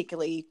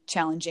particularly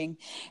challenging,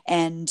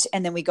 and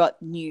then we got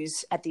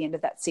news at the end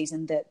of that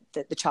season that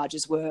the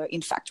Chargers were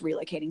in fact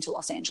relocating to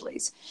Los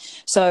Angeles.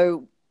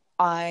 So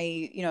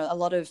a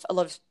lot of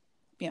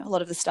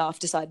the staff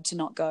decided to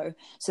not go.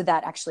 So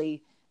that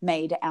actually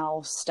made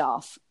our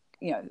staff,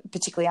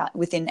 particularly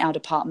within our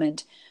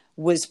department,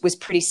 was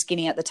pretty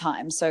skinny at the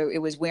time. So it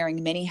was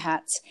wearing many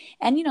hats,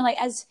 and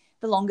as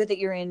the longer that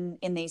you're in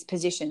these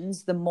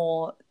positions, the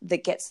more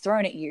that gets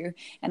thrown at you.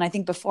 And I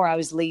think before I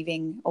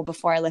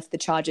left the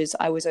Chargers,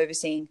 I was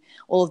overseeing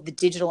all of the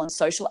digital and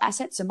social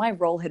assets. So my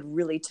role had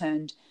really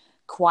turned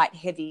quite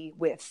heavy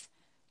with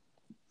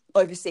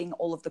overseeing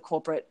all of the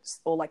corporate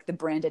or like the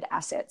branded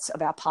assets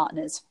of our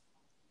partners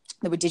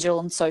that were digital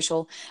and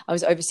social. I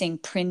was overseeing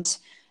print,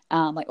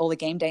 like all the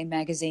game day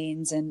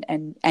magazines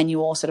and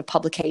annual sort of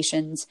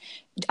publications,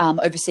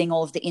 overseeing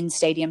all of the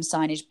in-stadium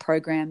signage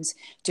programs,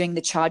 doing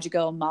the Charger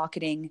Girl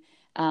marketing,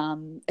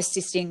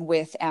 assisting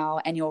with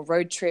our annual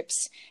road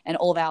trips and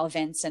all of our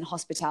events and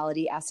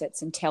hospitality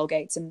assets and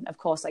tailgates. And of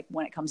course, like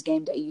when it comes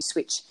game day, you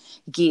switch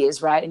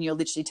gears, right? And you're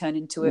literally turned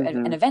into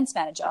an events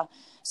manager.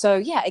 So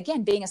yeah,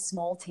 again, being a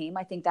small team,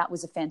 I think that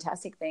was a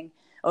fantastic thing,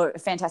 or a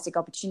fantastic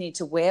opportunity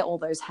to wear all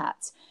those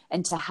hats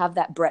and to have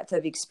that breadth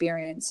of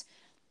experience.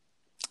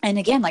 And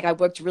again, like I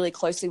worked really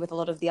closely with a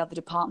lot of the other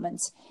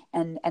departments,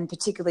 and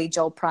particularly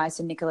Joel Price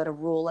and Nicoletta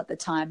Rule at the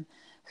time,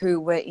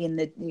 who were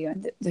in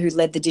who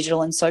led the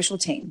digital and social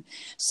team.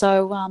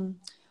 So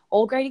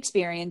all great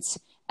experience.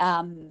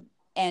 And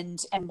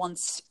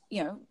once,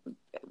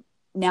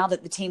 now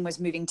that the team was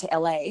moving to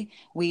LA,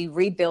 we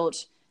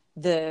rebuilt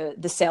the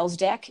sales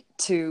deck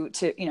to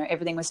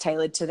everything was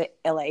tailored to the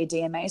LA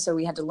DMA. So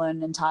we had to learn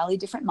an entirely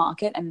different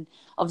market, and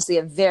obviously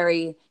a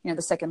very,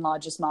 the second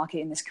largest market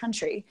in this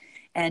country,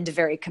 and a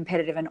very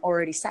competitive and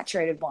already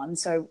saturated one.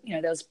 So,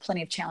 there was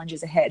plenty of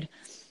challenges ahead.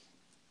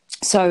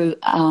 So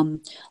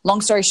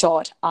long story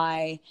short,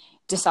 I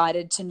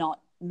decided to not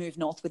move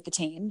north with the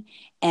team,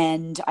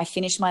 and I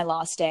finished my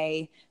last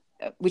day,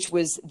 which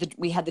was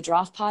we had the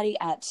draft party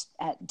at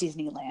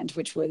Disneyland,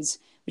 which was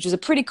a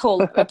pretty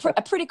cool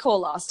a pretty cool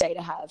last day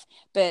to have,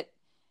 but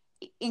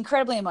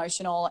incredibly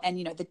emotional. And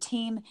the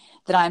team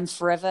that I'm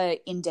forever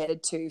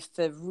indebted to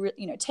for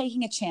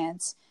taking a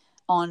chance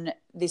on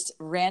this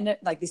random,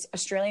 like this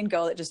Australian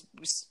girl that just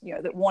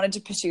that wanted to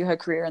pursue her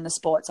career in the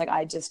sports. Like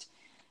I just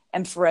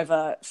am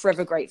forever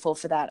grateful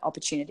for that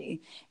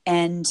opportunity.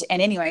 And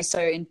anyway,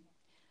 so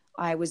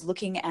I was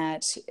looking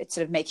at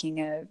sort of making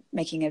a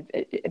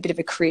bit of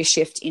a career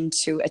shift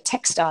into a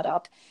tech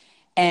startup.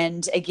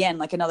 And again,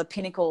 like another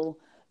pinnacle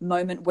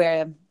moment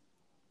where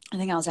I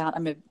think I was out,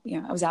 I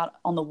was out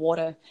on the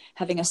water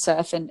having a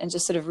surf, and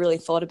just sort of really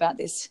thought about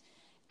this,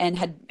 and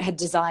had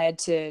desired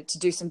to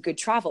do some good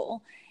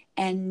travel.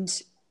 And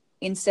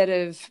instead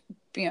of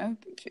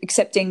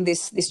accepting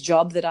this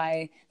job that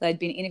I'd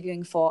been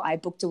interviewing for, I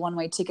booked a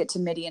one-way ticket to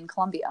Medellin,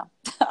 Colombia.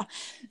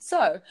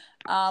 So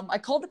I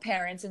called the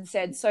parents and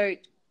said, so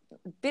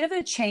bit of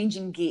a change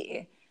in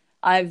gear.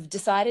 I've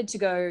decided to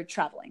go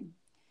traveling.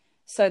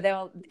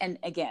 So and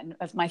again,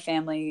 of my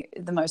family,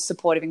 the most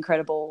supportive,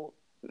 incredible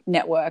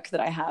network that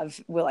I have,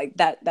 were like,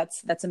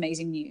 that's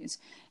amazing news.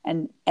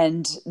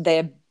 And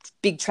they're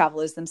big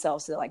travelers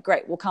themselves. So they're like,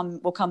 great, we'll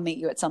come meet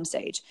you at some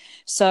stage.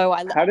 So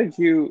how did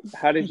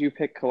you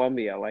pick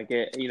Colombia? Like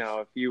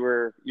if you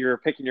were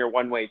picking your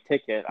one-way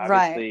ticket,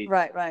 obviously,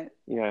 right.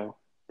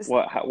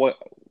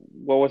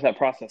 What was that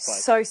process like?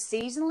 So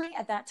seasonally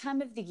at that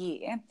time of the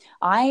year,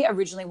 I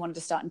originally wanted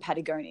to start in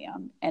Patagonia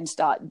and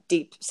start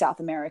deep South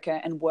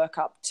America and work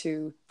up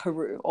to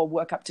Peru or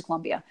work up to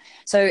Colombia.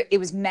 So it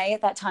was May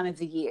at that time of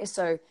the year.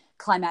 So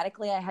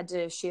climatically, I had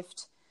to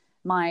shift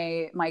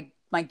my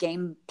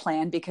game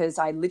plan, because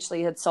I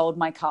literally had sold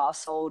my car,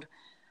 sold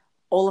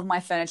all of my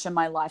furniture,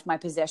 my life, my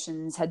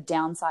possessions, had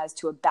downsized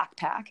to a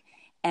backpack,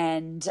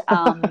 and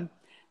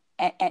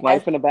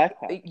life in a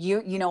backpack.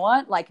 You know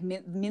what? Like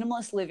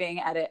minimalist living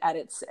at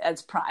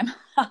its prime.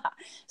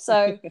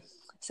 So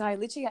I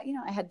literally,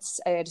 I had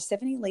a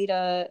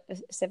 70-liter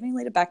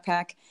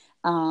backpack,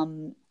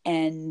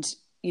 and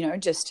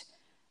just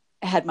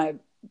had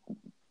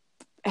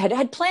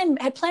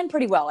planned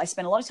pretty well. I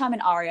spent a lot of time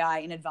in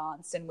REI in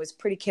advance and was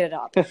pretty kitted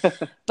up.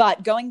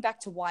 But going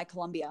back to why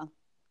Colombia.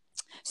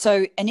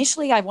 So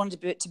initially I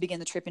wanted to begin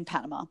the trip in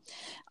Panama.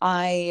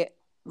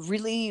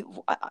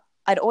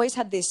 I'd always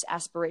had this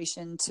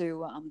aspiration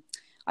to,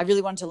 I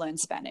really wanted to learn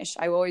Spanish.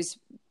 That was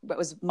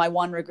my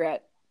one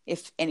regret,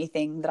 if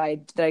anything, that I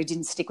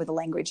didn't stick with the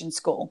language in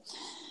school.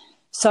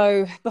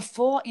 So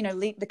before,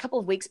 the couple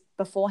of weeks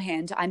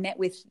beforehand, I met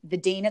with the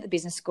dean at the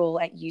business school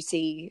at at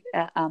USD,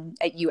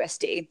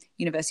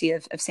 University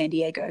of San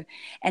Diego.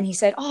 And he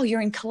said, oh,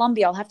 you're in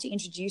Colombia. I'll have to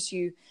introduce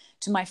you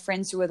to my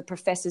friends who are the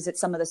professors at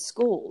some of the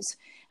schools.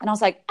 And I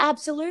was like,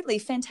 absolutely,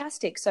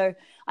 fantastic. So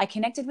I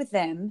connected with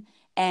them,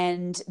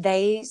 and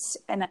they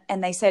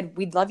said,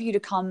 we'd love you to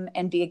come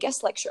and be a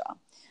guest lecturer.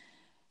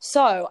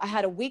 So I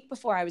had a week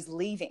before I was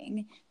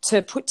leaving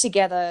to put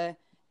together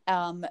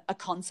a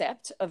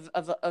concept of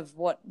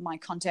what my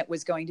content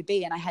was going to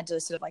be, and I had to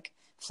sort of like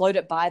float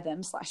it by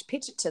them /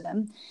 pitch it to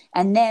them,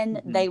 and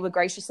then they were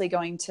graciously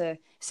going to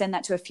send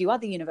that to a few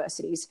other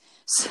universities.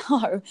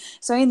 So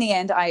in the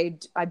end, I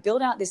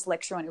built out this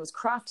lecture, and it was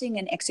crafting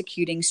and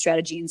executing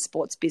strategy in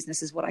sports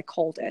business is what I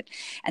called it.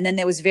 And then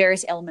there was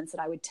various elements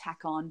that I would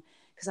tack on,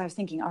 because I was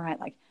thinking, all right,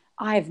 like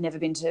I've never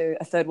been to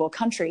a third world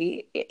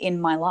country in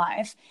my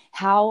life.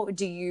 How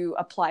do you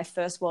apply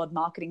first world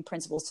marketing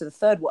principles to the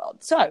third world?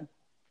 So I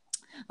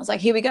was like,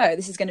 here we go.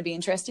 This is going to be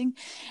interesting.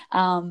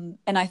 And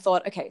I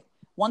thought, okay,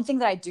 one thing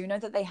that I do know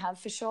that they have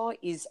for sure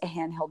is a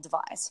handheld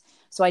device.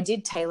 So I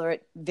did tailor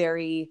it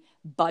very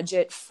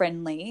budget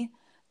friendly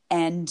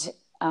and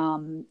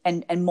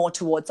more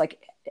towards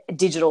like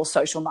digital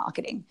social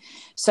marketing.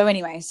 So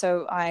anyway,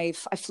 I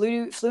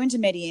flew into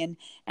Medellin,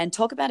 and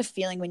talk about a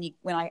feeling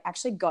when I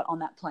actually got on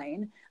that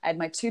plane. I had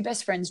my two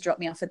best friends drop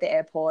me off at the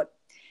airport,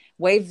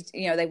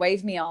 they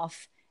waved me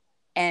off,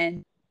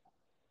 and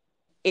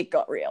it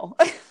got real.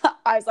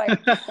 I was like,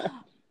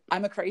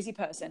 I'm a crazy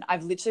person.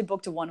 I've literally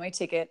booked a one-way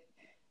ticket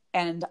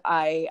and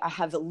I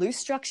have a loose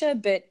structure,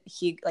 but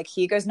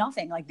here goes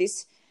nothing. Like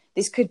this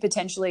could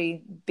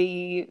potentially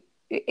be,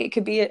 it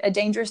could be a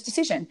dangerous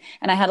decision.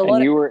 And I had a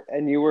lot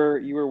and you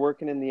were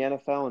working in the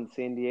NFL in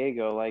San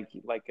Diego,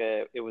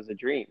 it was a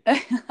dream.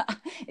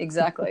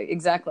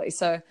 Exactly.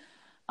 So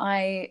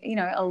a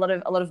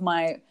lot of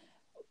my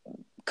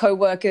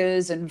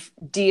co-workers and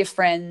dear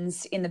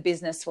friends in the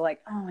business were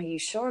like, oh, are you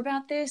sure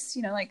about this?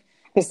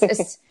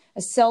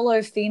 A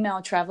solo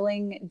female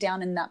traveling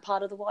down in that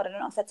part of the world. I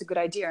don't know if that's a good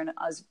idea. And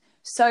I was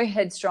so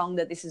headstrong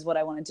that this is what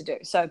I wanted to do.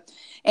 So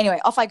anyway,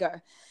 off I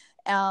go.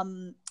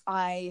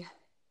 I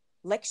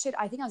lectured,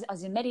 I think I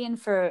was in Medellin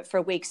for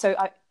a week. So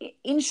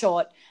in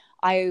short,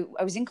 I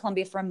was in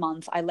Colombia for a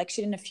month. I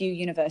lectured in a few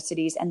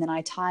universities, and then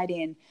I tied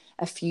in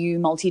a few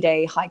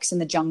multi-day hikes in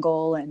the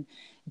jungle and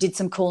did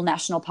some cool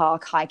national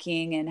park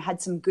hiking, and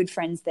had some good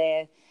friends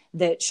there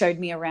that showed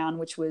me around,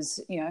 which was,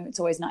 it's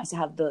always nice to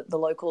have the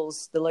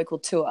local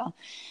tour.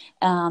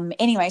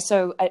 Anyway,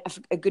 so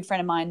a good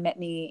friend of mine met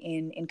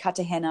me in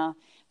Cartagena,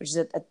 which is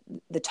at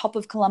the top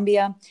of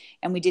Colombia,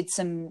 and we did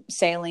some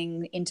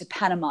sailing into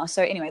Panama.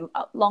 So anyway,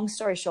 long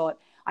story short,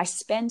 I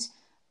spent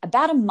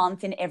about a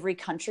month in every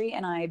country,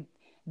 and I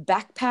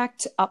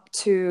backpacked up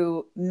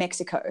to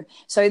Mexico.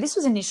 So this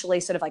was initially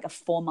sort of like a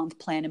 4-month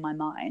plan in my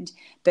mind,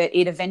 but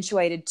it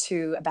eventuated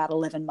to about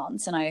 11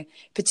 months. And I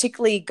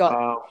particularly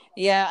got,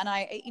 and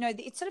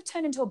it sort of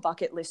turned into a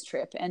bucket list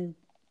trip. And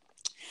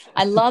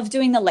I loved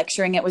doing the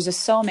lecturing. It was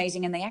just so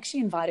amazing. And they actually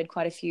invited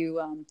quite a few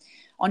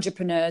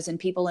entrepreneurs and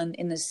people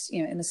in this,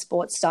 in the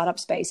sports startup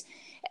space.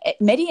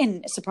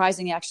 Medellin,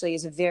 surprisingly, actually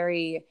is a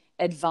very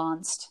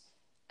advanced,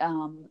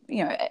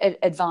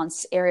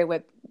 advanced area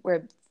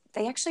where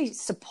they actually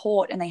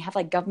support, and they have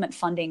like government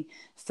funding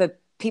for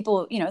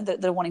people,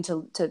 that are wanting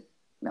to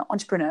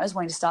entrepreneurs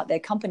wanting to start their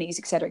companies,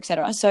 et cetera, et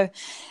cetera. So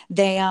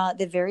they're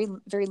very,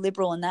 very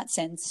liberal in that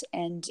sense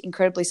and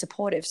incredibly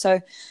supportive.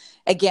 So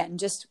again,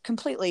 just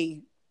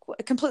completely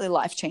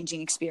life-changing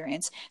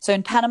experience. So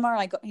in Panama,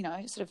 I got,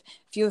 sort of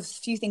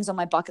few things on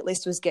my bucket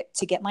list was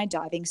get my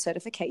diving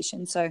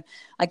certification. So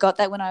I got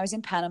that when I was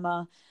in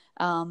Panama.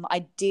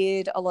 I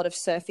did a lot of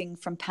surfing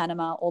from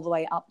Panama all the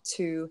way up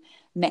to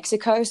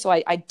Mexico. So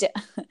I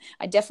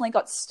definitely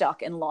got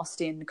stuck and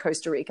lost in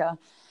Costa Rica.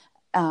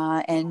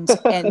 And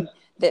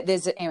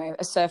there's a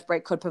surf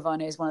break called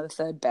Pavone is one of the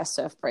third best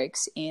surf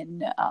breaks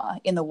in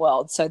the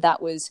world. So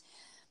that was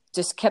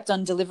just kept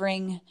on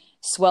delivering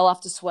swell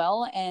after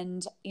swell.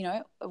 And,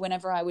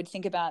 whenever I would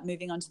think about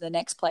moving on to the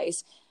next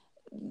place,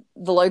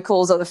 the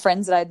locals or the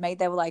friends that I'd made,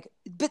 they were like,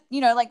 but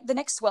like the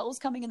next swell is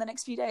coming in the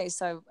next few days.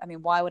 So, I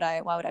mean, why would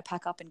I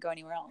pack up and go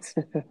anywhere else?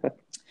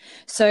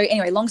 So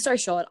anyway, long story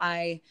short,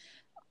 I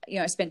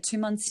spent 2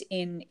 months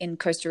in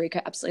Costa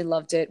Rica, absolutely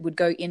loved it, would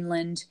go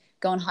inland,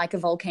 go and hike a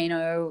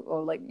volcano,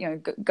 or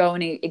go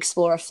and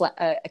explore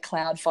a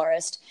cloud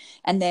forest,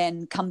 and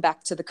then come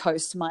back to the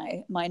coast,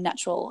 my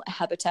natural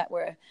habitat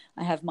where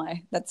I have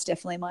that's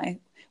definitely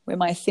where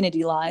my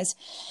affinity lies.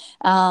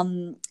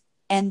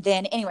 And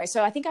then anyway,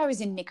 so I think I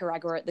was in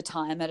Nicaragua at the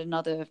time at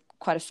another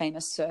quite a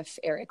famous surf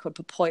area called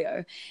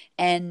Popoyo,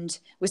 and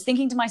was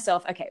thinking to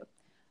myself, okay,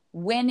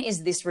 when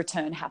is this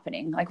return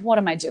happening? Like, what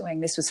am I doing?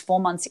 This was 4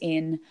 months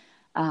in.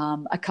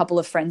 A couple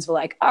of friends were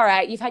like, all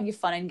right, you've had your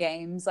fun and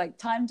games, like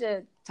time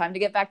to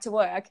get back to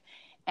work.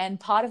 And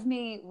part of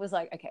me was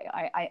like, okay,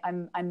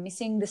 I'm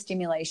missing the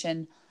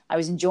stimulation. I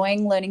was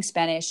enjoying learning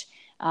Spanish.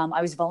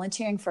 I was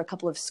volunteering for a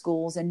couple of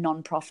schools and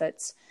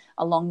nonprofits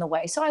along the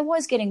way. So I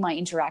was getting my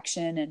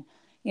interaction and,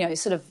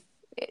 sort of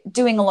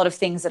doing a lot of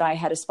things that I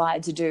had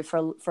aspired to do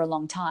for a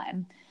long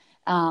time.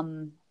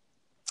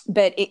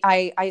 But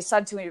I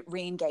started to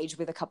re-engage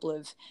with a couple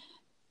of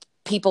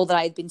people that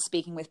I had been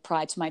speaking with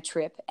prior to my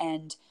trip.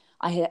 And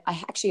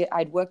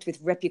I'd worked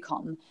with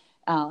Replicom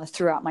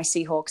throughout my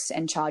Seahawks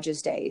and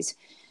Chargers days,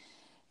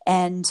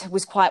 and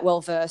was quite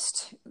well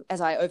versed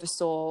as I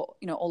oversaw,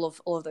 all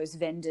of those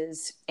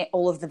vendors,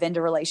 all of the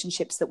vendor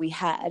relationships that we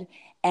had,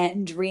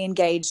 and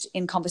re-engaged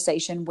in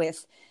conversation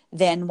with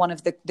then one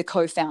of the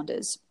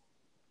co-founders.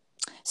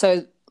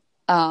 So,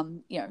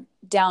 down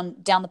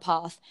the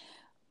path,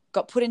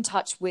 got put in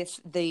touch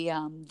with he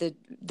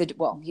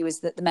was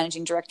the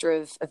managing director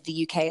of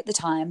the UK at the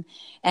time,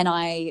 and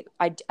I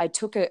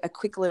took a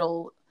quick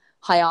little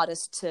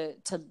hiatus to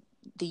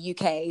the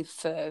UK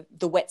for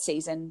the wet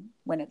season,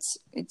 when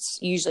it's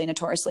usually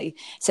notoriously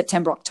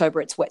September, October,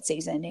 it's wet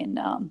season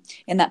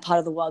in that part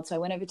of the world. So I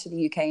went over to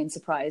the UK and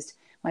surprised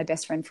my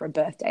best friend for a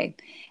birthday,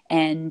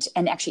 and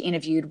actually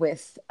interviewed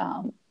with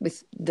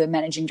the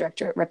managing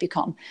director at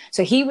Replicom.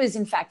 So he was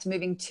in fact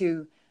moving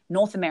to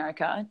North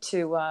America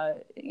to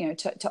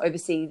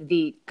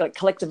oversee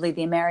collectively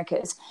the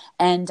Americas,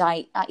 and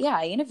I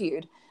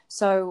interviewed.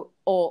 So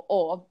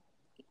or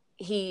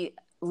he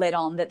led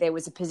on that there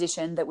was a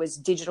position that was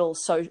digital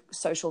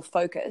social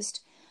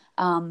focused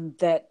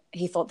that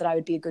he thought that I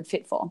would be a good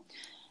fit for.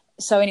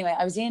 So anyway,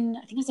 I think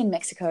I was in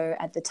Mexico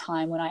at the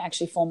time when I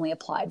actually formally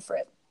applied for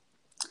it.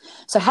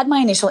 So I had my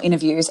initial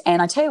interviews, and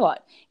I tell you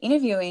what,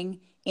 interviewing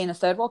in a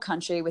third world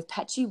country with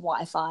patchy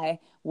Wi-Fi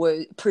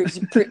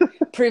proved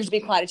to be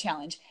quite a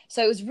challenge.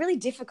 So it was really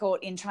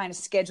difficult in trying to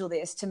schedule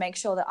this to make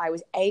sure that I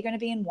was A, going to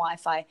be in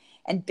Wi-Fi,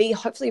 and B,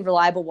 hopefully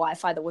reliable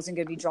Wi-Fi that wasn't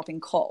going to be dropping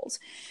calls.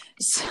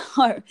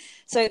 So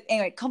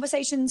anyway,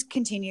 conversations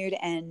continued,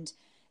 and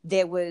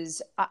I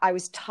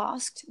was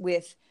tasked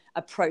with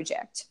a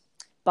project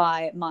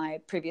by my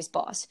previous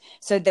boss.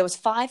 So there was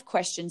 5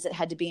 questions that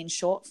had to be in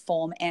short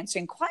form,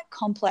 answering quite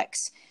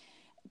complex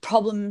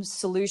problem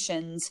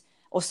solutions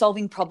or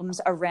solving problems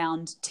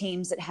around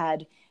teams that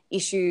had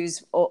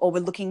issues or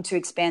were looking to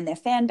expand their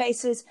fan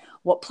bases,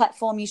 what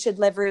platform you should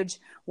leverage,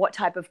 what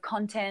type of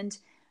content.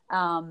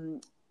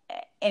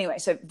 Anyway,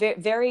 so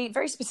very,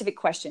 very specific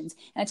questions.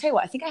 And I tell you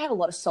what, I think I had a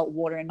lot of salt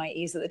water in my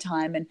ears at the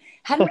time and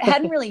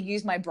hadn't really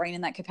used my brain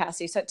in that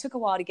capacity. So it took a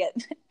while to get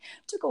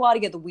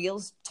the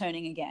wheels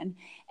turning again.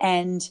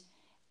 And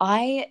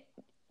I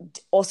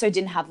also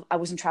I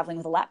wasn't traveling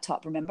with a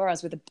laptop. Remember, I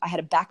had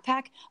a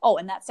backpack. Oh,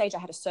 and that stage I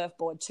had a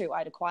surfboard too.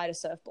 I'd acquired a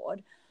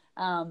surfboard.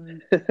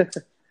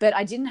 But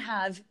I didn't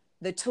have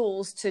the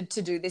tools to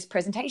do this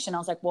presentation. I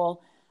was like,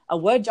 well, a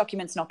Word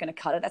document's not going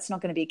to cut it. That's not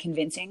going to be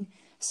convincing.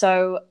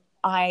 So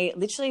I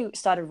literally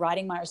started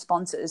writing my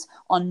responses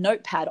on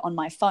Notepad on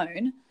my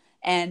phone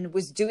and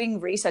was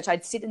doing research.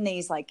 I'd sit in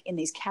these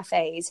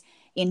cafes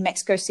in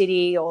Mexico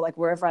City or like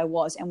wherever I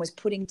was, and was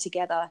putting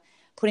together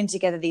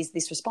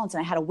this response.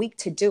 And I had a week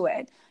to do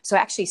it. So I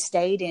actually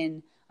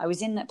I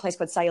was in a place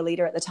called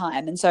Sayulita at the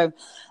time. And so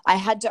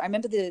I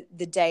remember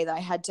the day that I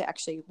had to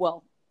actually,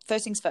 well,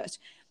 first things first,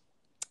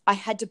 I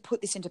had to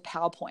put this into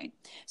PowerPoint.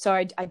 So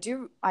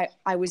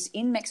I was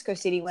in Mexico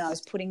City when I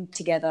was putting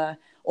together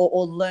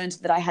or learned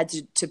that I had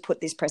to put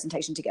this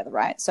presentation together,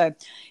 right? So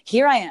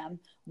here I am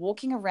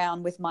walking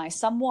around with my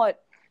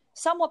somewhat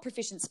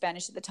proficient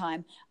Spanish at the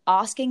time,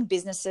 asking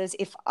businesses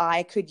if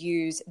I could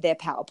use their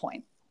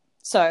PowerPoint.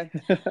 So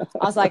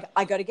I was like,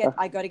 I got to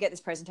get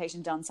this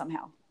presentation done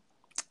somehow.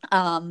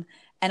 And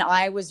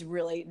I was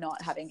really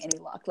not having any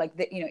luck. Like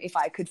if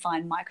I could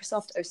find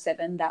Microsoft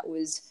 07, that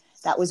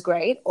was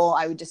great, or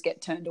I would just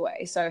get turned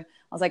away. So I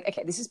was like,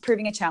 okay, this is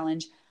proving a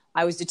challenge.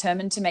 I was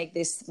determined to make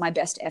this my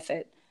best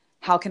effort.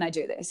 How can I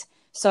do this?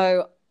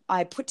 So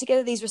I put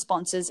together these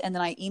responses, and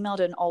then I emailed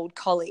an old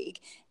colleague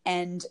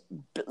and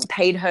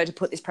paid her to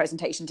put this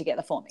presentation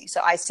together for me. So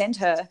I sent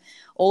her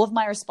all of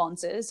my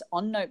responses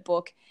on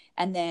Notebook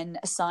and then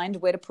assigned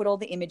where to put all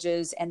the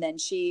images. And then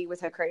she,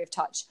 with her creative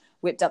touch,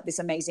 whipped up this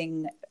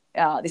amazing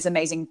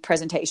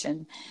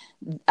presentation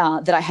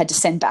that I had to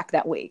send back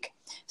that week.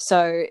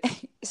 So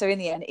in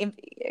the end,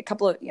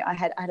 I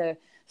had a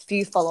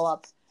few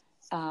follow-up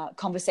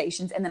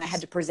conversations, and then I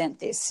had to present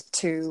this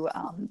to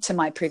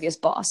my previous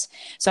boss.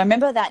 So I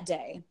remember that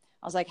day,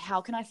 I was like,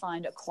 how can I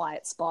find a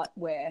quiet spot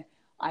where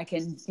I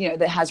can,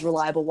 that has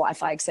reliable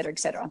Wi-Fi, et cetera, et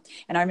cetera.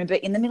 And I remember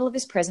in the middle of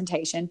this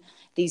presentation,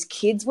 these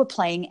kids were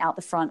playing out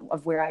the front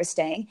of where I was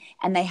staying,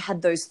 and they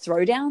had those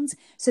throwdowns.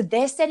 So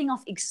they're setting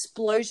off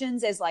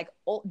explosions as like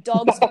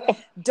dogs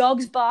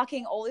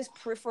barking, all this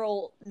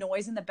peripheral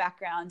noise in the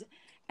background.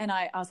 And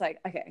I was like,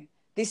 okay,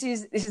 this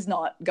is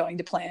not going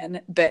to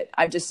plan, but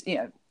I've just,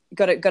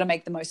 got to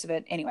make the most of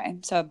it anyway.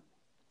 So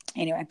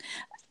anyway,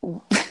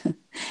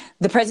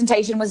 the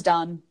presentation was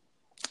done.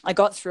 I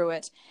got through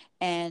it,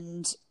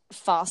 and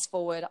fast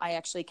forward, I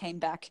actually came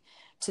back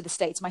to the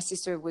States. My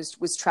sister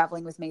was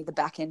traveling with me the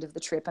back end of the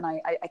trip, and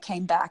I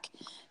came back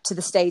to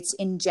the States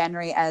in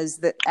January as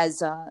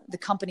the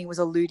company was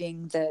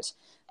alluding that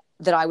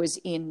I was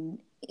in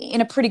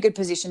a pretty good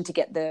position to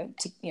get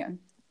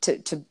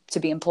to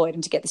be employed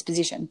and to get this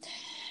position.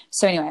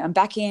 So anyway, I'm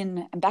back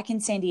in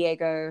San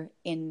Diego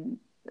in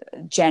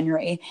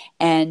January,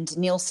 and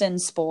Nielsen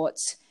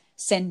Sports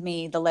send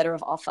me the letter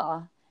of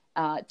offer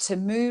to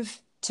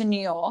move to New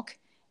York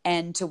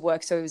and to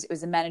work. So it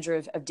was the manager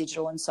of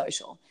digital and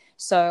social.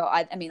 So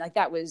I mean, like,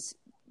 that was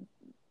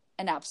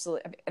a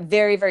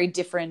very, very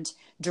different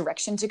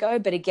direction to go.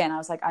 But again, I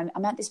was like,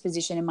 I'm at this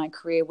position in my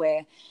career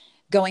where,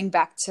 going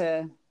back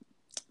to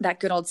that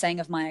good old saying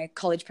of my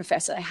college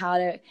professor,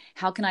 how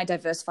can I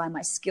diversify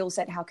my skill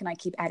set? How can I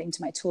keep adding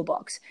to my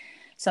toolbox?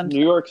 So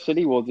New York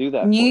City will do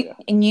that for you.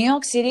 In New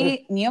York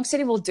City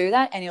will do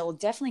that, and it'll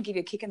definitely give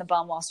you a kick in the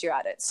bum whilst you're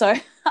at it. So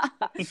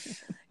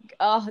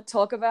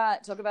talk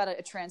about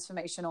a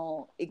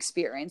transformational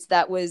experience.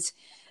 That was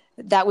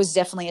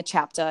definitely a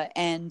chapter,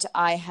 and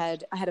I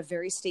had a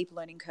very steep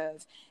learning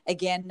curve.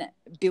 Again,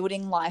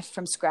 building life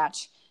from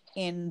scratch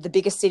in the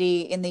biggest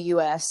city in the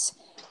US,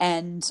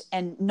 and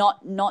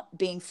not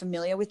being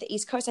familiar with the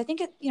East Coast. I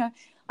think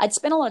I'd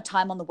spent a lot of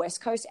time on the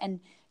West Coast, and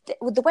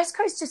the West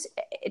Coast, just,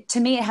 to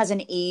me, it has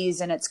an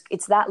ease, and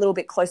it's that little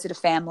bit closer to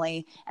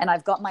family, and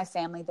I've got my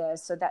family there,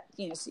 so that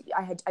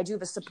I do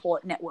have a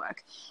support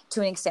network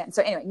to an extent.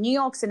 So anyway, New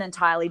York's an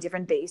entirely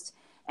different beast,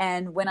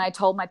 and when I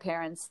told my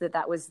parents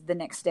that was the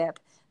next step,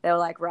 they were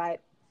like, right,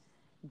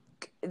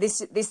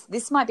 this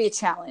might be a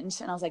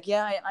challenge, and I was like,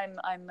 yeah,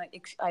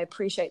 I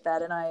appreciate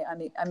that, and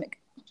I'm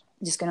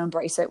just going to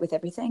embrace it with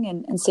everything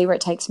and see where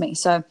it takes me.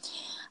 So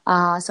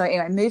anyway,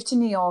 I moved to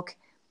New York.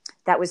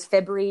 That was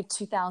February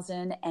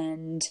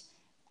 2018.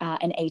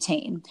 and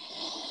 18.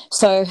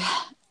 So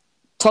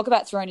talk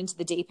about thrown into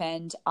the deep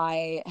end.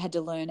 I had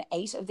to learn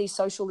 8 of these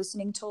social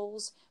listening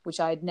tools, which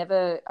I'd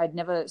never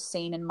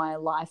seen in my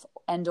life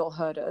and or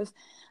heard of.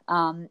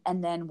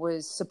 And then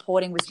was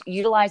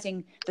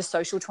utilizing the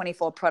Social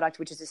 24 product,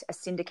 which is a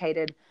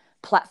syndicated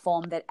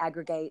platform that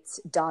aggregates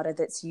data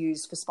that's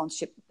used for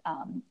sponsorship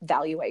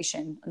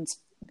valuation, and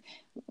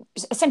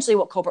essentially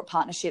what corporate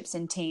partnerships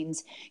and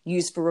teams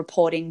use for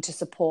reporting to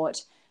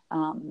support,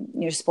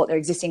 support their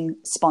existing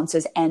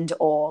sponsors and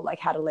or like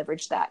how to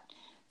leverage that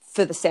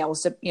for the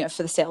sales,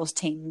 for the sales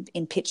team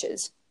in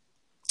pitches.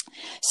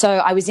 So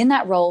I was in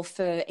that role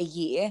for a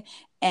year,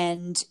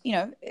 and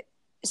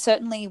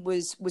certainly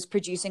was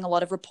producing a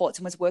lot of reports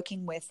and was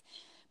working with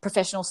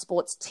professional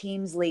sports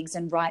teams, leagues,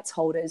 and rights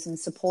holders, and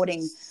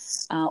supporting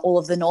all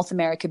of the North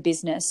America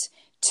business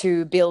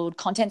to build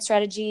content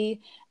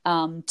strategy,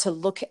 to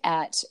look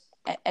at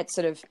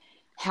sort of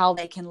how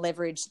they can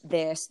leverage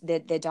their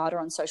data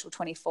on Social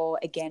 24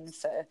 again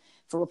for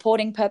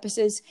reporting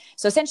purposes.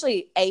 So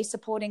essentially,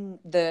 supporting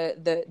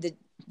the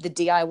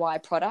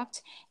DIY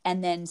product,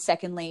 and then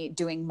secondly,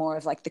 doing more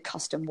of like the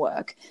custom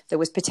work that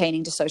was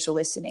pertaining to social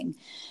listening.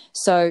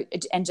 So,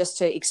 and just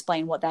to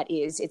explain what that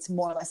is, it's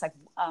more or less like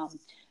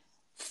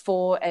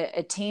for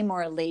a team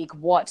or a league,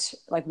 what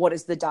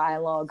is the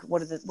dialogue?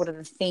 What are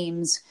the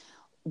themes?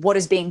 What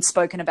is being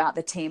spoken about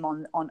the team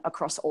on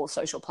across all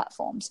social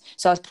platforms?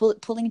 So I was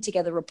pulling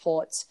together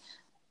reports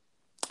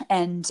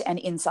and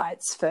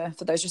insights for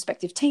those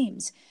respective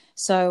teams.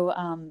 So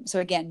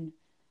again,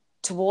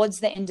 towards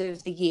the end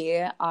of the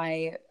year,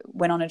 I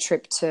went on a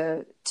trip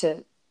to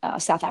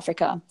South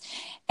Africa,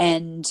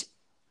 and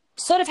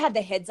sort of had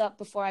the heads up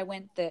before I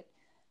went that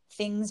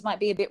things might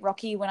be a bit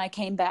rocky when I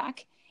came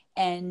back,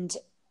 and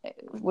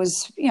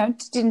was,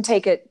 didn't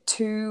take it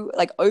too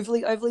like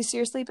overly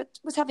seriously, but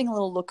was having a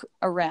little look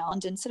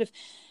around, and sort of,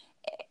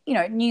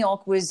 New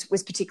York was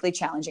particularly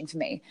challenging for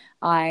me.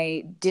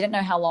 I didn't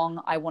know how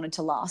long I wanted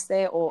to last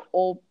there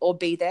or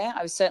be there.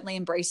 I was certainly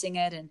embracing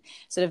it, and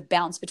sort of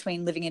bounced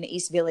between living in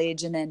East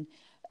Village and then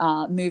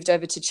moved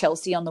over to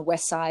Chelsea on the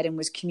west side and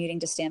was commuting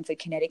to Stamford,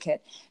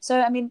 Connecticut.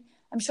 So, I mean,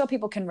 I'm sure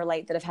people can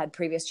relate that have had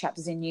previous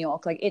chapters in New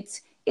York. Like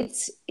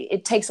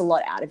it takes a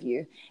lot out of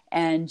you,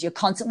 and you're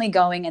constantly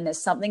going, and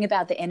there's something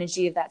about the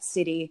energy of that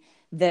city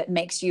that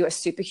makes you a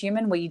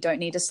superhuman where you don't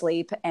need to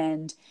sleep.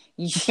 And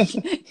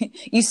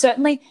you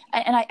certainly,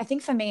 and I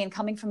think for me, and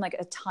coming from like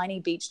a tiny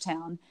beach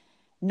town,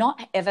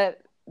 not ever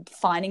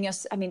finding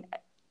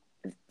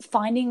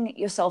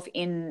yourself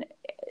in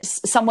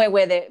somewhere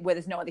where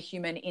there's no other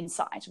human in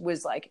sight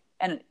was like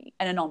an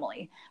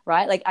anomaly,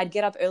 right? Like I'd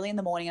get up early in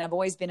the morning, and I've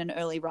always been an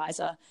early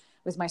riser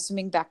with my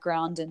swimming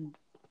background, and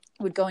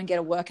would go and get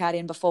a workout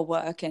in before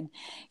work. And,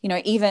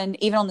 even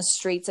on the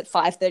streets at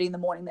 5:30 in the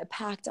morning, they're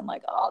packed. I'm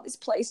like, oh, this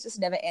place just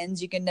never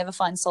ends. You can never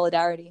find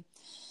solidarity.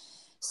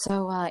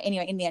 So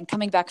anyway, in the end,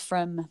 coming back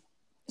from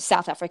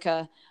South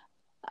Africa,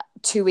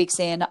 2 weeks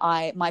in,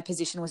 my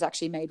position was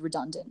actually made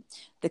redundant.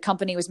 The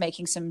company was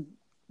making some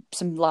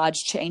large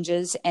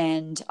changes,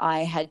 and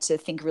I had to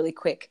think really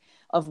quick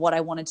of what I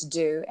wanted to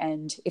do,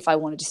 and if I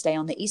wanted to stay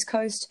on the East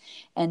Coast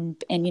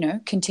and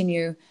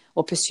continue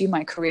or pursue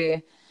my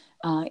career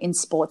in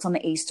sports on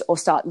the East, or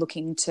start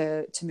looking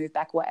to move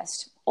back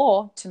west,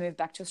 or to move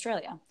back to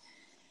Australia.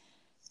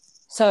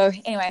 So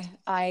anyway,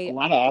 a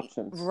lot of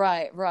options.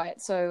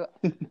 Right. So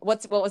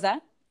what was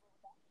that?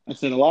 I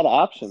said a lot of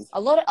options.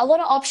 A lot of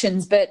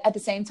options, but at the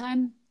same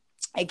time,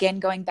 again,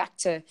 going back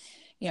to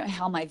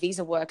how my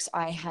visa works,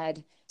 I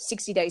had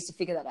 60 days to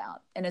figure that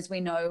out. And as we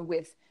know,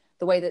 with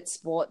the way that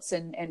sports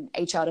and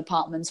HR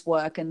departments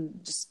work,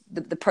 and just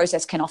the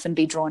process can often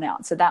be drawn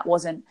out. So that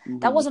wasn't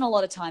a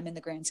lot of time in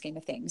the grand scheme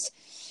of things.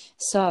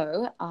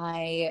 So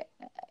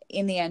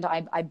in the end,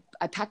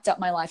 I packed up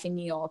my life in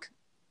New York,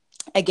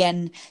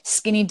 again,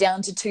 skinnied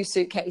down to 2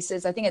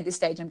 suitcases. I think at this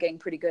stage I'm getting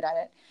pretty good at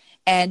it,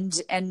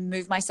 and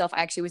moved myself.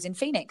 I actually was in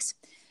Phoenix.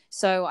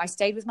 So I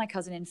stayed with my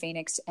cousin in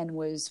Phoenix, and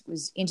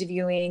was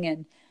interviewing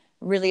and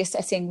really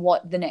assessing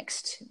what the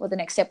next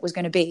step was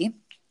going to be.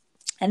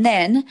 And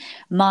then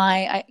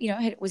I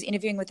was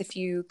interviewing with a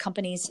few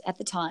companies at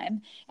the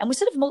time, and was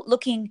sort of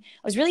I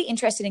was really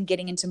interested in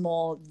getting into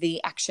more the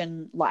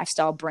action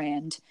lifestyle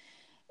brand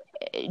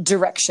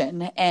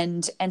direction,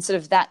 and sort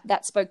of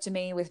that spoke to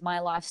me with my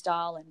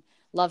lifestyle and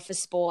love for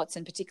sports,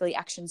 and particularly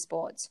action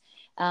sports.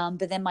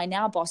 But then my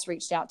now boss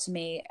reached out to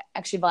me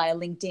actually via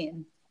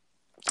LinkedIn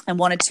and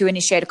wanted to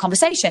initiate a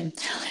conversation.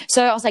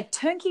 So I was like,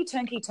 turnkey.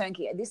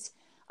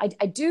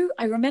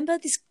 I remember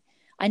this.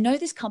 I know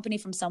this company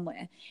from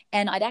somewhere,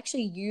 and I'd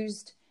actually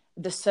used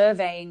the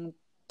surveying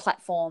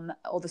platform,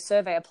 or the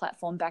surveyor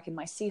platform, back in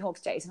my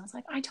Seahawks days. And I was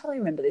like, I totally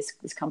remember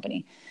this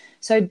company.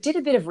 So I did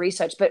a bit of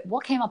research, but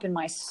what came up on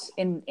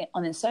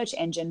the search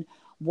engine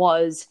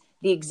was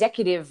the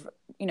executive,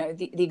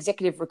 the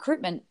executive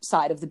recruitment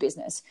side of the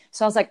business.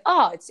 So I was like,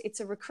 oh, it's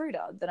a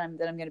recruiter that I'm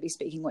going to be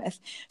speaking with.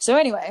 So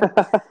anyway,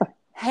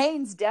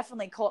 Haynes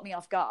definitely caught me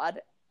off guard.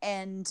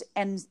 and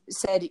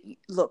said,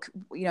 look,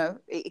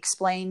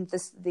 explained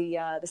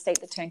the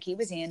state that Turnkey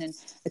was in, and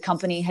the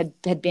company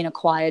had been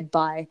acquired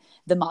by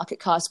the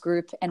MarketCast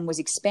Group and was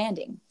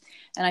expanding.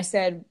 And I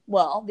said,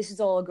 well, this is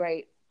all a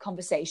great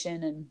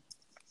conversation. And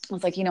I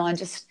was like, I'm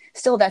just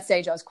still at that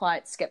stage. I was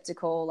quite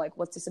skeptical. Like,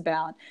 what's this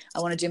about? I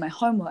want to do my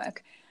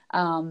homework.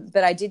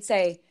 But I did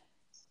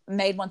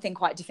made one thing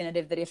quite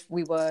definitive, that if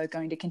we were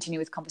going to continue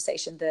with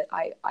conversation, that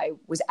I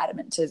was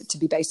adamant to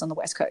be based on the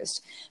West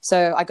Coast.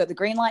 So I got the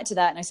green light to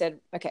that, and I said,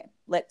 okay,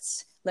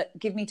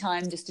 give me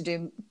time just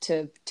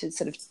to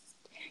sort of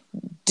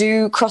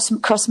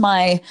cross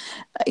my,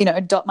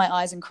 dot my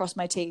I's and cross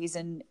my T's,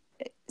 and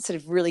sort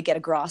of really get a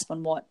grasp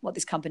on what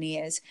this company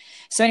is.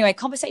 So anyway,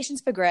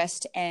 conversations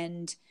progressed,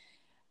 and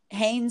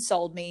Haynes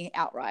sold me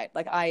outright.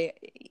 Like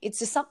it's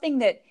just something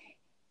that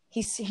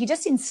he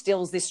just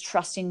instills this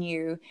trust in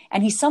you,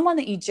 and he's someone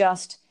that you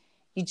just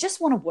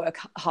want to work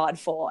hard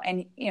for.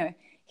 And,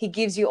 he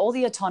gives you all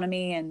the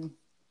autonomy, and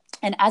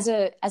as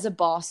a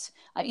boss,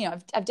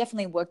 I've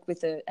definitely worked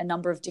with a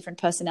number of different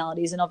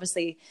personalities, and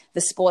obviously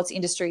the sports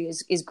industry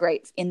is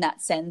great in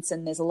that sense.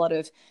 And there's a lot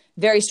of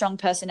very strong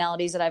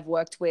personalities that I've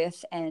worked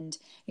with, and,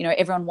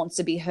 everyone wants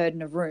to be heard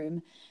in a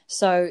room.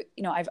 So,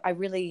 I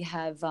really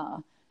have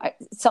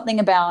something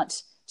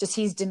about just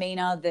his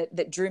demeanor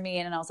that drew me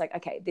in, and I was like,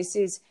 okay, this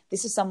is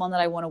someone that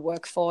I want to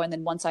work for. And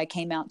then once I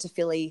came out to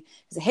Philly,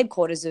 as the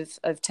headquarters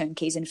of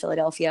Turnkeys in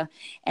Philadelphia,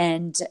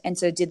 and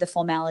so did the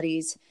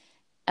formalities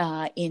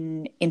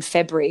in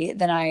February,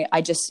 then I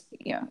just,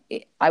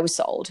 I was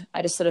sold.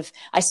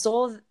 I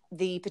saw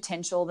the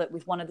potential that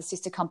with one of the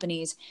sister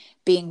companies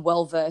being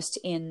well versed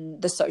in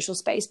the social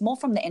space, more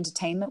from the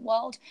entertainment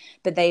world,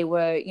 but they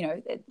were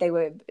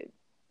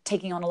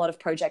taking on a lot of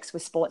projects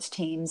with sports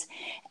teams,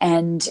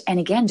 and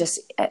again, just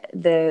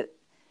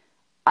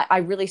I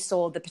really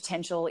saw the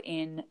potential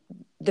in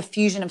the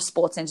fusion of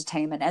sports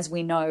entertainment. As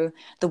we know,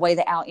 the way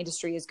that our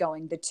industry is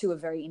going, the two are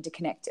very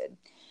interconnected.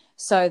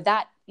 So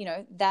that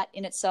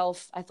in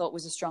itself, I thought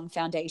was a strong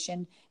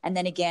foundation. And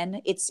then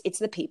again, it's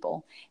the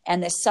people,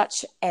 and there's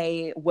such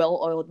a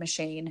well-oiled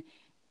machine.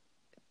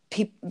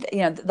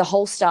 The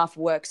whole staff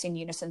works in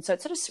unison. So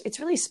it's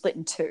really split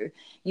in two.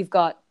 You've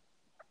got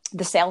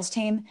the sales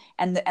team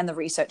and the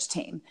research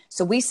team.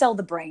 So we sell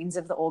the brains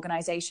of the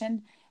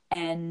organization.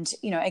 And,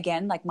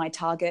 again, like my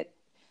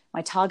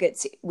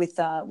targets with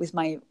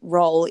my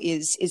role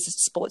is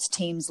sports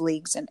teams,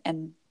 leagues,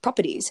 and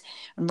properties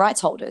and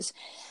rights holders.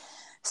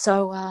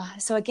 So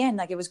again,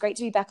 like, it was great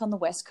to be back on the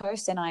West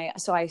Coast. And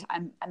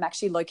I'm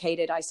actually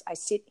located, I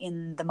sit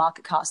in the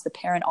MarketCast, the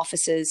parent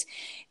offices,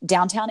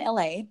 downtown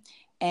LA,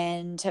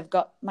 and have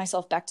got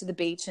myself back to the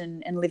beach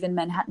and live in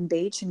Manhattan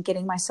Beach, and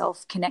getting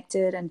myself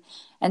connected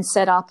and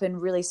set up,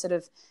 and really sort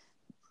of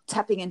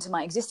tapping into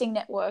my existing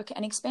network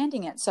and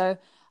expanding it. So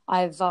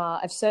I've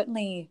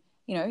certainly,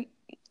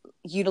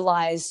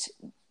 utilized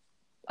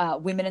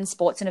Women in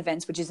Sports and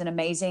Events, which is an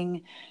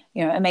amazing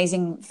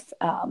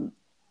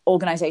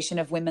organization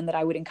of women that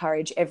I would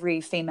encourage every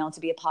female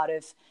to be a part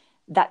of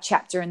that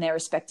chapter in their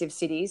respective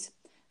cities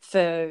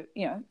for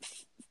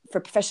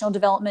professional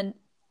development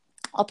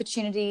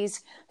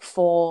opportunities,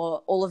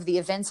 for all of the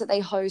events that they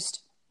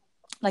host.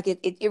 Like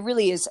it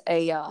really is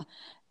a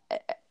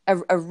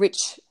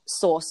rich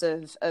source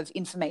of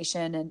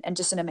information, and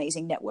just an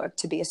amazing network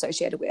to be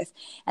associated with.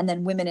 And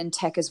then Women in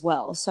Tech as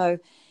well. So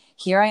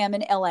here I am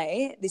in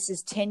LA. This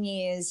is 10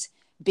 years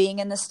being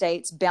in the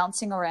States,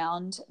 bouncing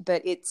around,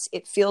 but it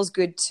feels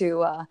good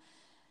to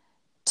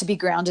be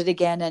grounded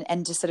again,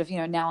 and to sort of,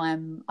 now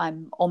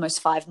I'm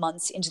almost 5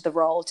 months into the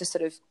role, to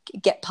sort of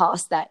get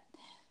past that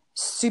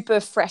super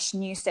fresh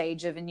new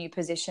stage of a new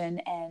position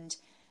and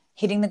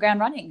hitting the ground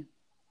running.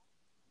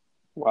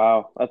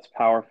 Wow, that's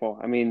powerful.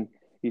 I mean,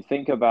 you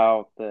think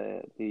about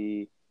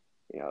the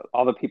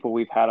all the people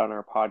we've had on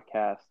our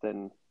podcast,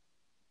 and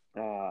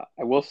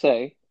I will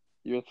say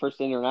you're the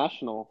first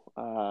international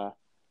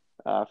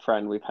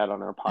friend we've had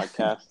on our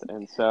podcast,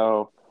 and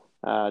so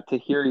to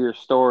hear your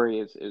story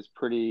is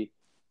pretty,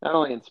 not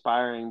only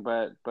inspiring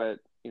but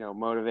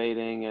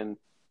motivating, and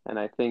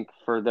I think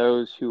for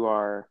those who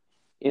are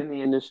in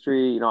the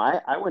industry,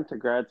 I went to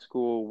grad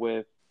school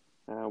with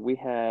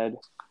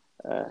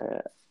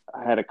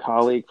I had a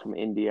colleague from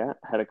India,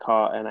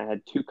 and I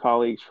had two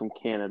colleagues from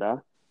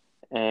Canada,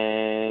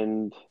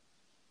 and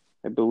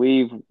I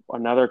believe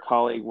another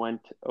colleague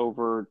went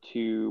over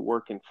to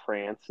work in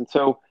France. And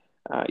so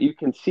you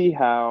can see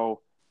how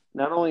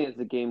not only is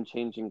the game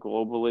changing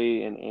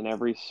globally in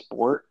every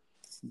sport,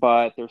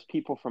 but there's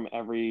people from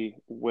every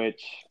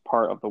which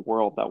part of the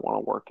world that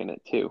want to work in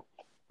it too.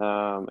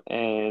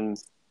 And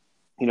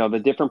the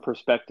different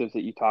perspectives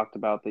that you talked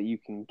about that you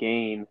can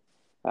gain,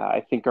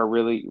 I think are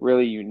really,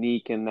 really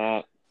unique in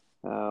that,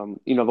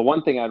 the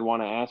one thing I'd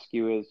want to ask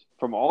you is,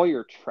 from all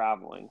your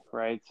traveling,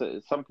 right?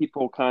 So some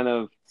people kind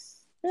of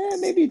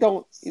maybe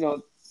don't,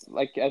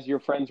 like as your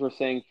friends were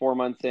saying, 4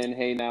 months in,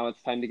 hey, now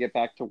it's time to get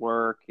back to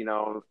work,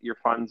 your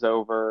fun's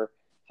over.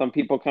 Some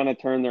people kind of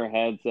turn their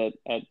heads at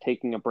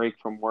taking a break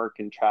from work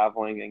and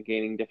traveling and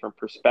gaining different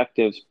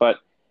perspectives. But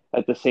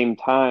at the same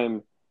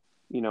time,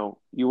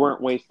 you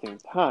weren't wasting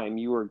time.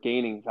 You were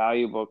gaining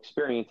valuable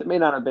experience. It may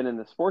not have been in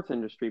the sports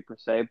industry per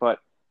se, but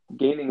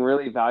gaining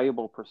really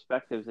valuable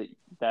perspectives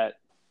that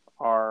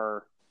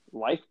are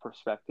life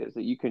perspectives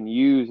that you can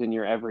use in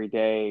your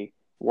everyday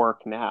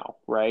work now,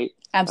 right?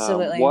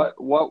 Absolutely. What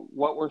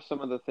were some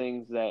of the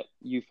things that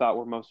you thought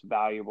were most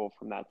valuable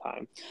from that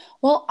time?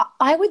 Well,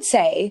 I would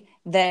say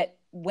that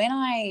when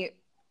I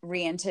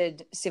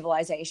re-entered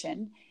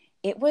civilization,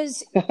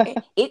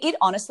 it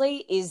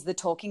honestly is the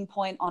talking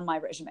point on my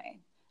resume.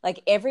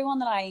 Like everyone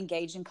that I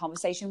engaged in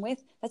conversation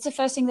with, that's the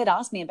first thing they'd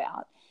ask me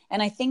about.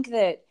 And I think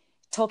that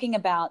talking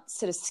about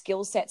sort of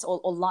skill sets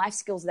or life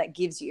skills that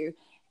gives you,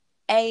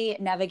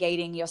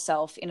 navigating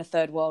yourself in a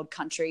third world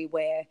country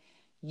where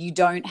you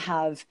don't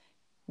have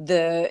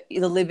the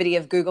liberty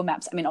of Google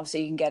Maps. I mean,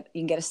 obviously you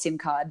can get a SIM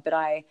card, but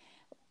I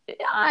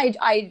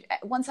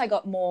once I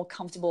got more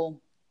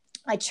comfortable,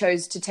 I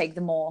chose to take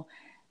the more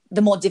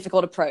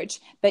difficult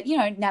approach. But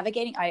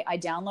navigating, I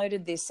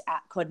downloaded this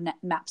app called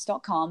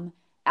maps.com,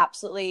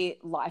 absolutely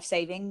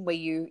life-saving, where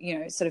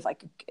you sort of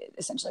like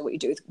essentially what you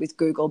do with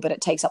Google, but it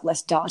takes up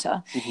less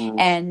data. Mm-hmm.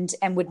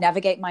 and would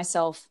navigate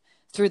myself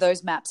through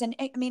those maps. And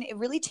I mean, it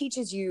really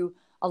teaches you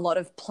a lot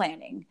of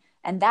planning.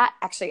 And that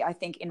actually, I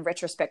think in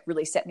retrospect,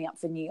 really set me up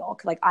for New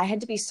York. Like I had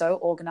to be so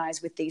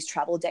organized with these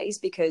travel days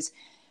because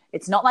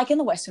it's not like in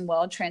the Western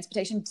world.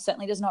 Transportation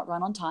certainly does not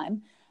run on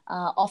time.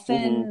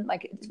 Often,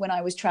 like when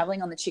I was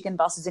traveling on the chicken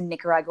buses in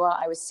Nicaragua,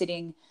 I was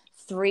sitting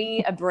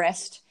 3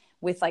 abreast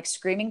with like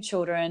screaming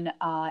children,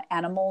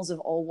 animals of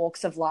all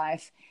walks of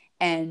life,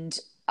 and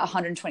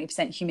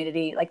 120%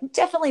 humidity. Like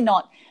definitely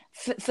not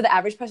for the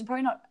average person,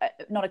 probably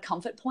not a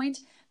comfort point,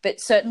 but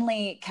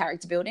certainly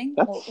character building.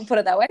 We'll put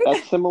it that way.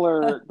 That's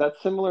similar.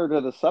 That's similar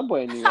to the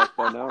subway in New York,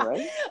 though, no,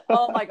 right?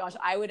 Oh my gosh,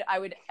 I would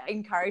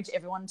encourage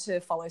everyone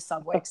to follow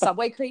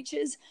Subway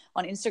Creatures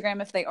on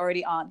Instagram if they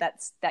already aren't.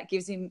 That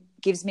gives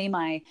me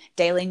my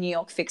daily New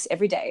York fix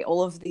every day.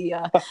 All of the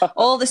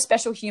all the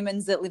special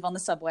humans that live on the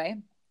subway.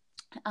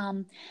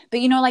 But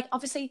like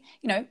obviously,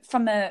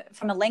 from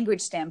a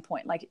language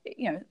standpoint, like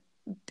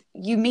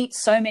you meet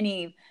so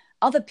many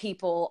other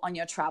people on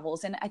your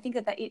travels, and I think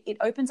that it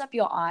opens up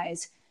your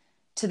eyes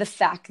to the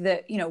fact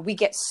that we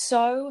get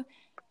so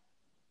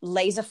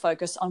laser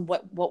focused on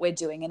what we're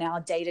doing in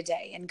our day to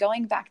day, and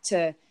going back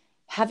to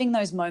having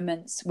those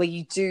moments where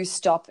you do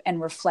stop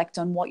and reflect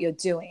on what you're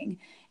doing,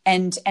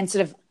 and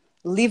sort of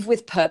live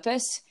with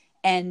purpose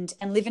and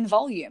live in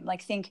volume.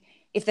 Like think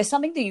if there's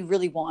something that you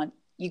really want,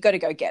 you got to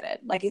go get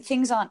it. Like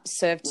things aren't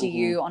served to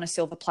you on a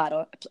silver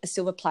platter.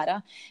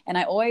 And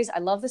I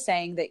love the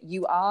saying that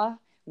you are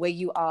where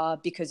you are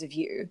because of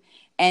you.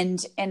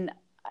 And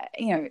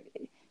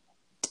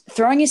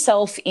throwing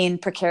yourself in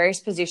precarious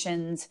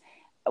positions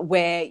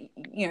where,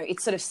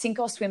 it's sort of sink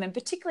or swim, and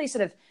particularly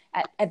sort of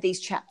at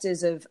these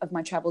chapters of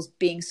my travels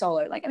being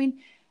solo. Like, I mean,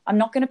 I'm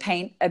not going to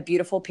paint a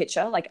beautiful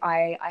picture. Like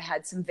I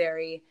had some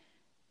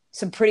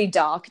pretty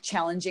dark,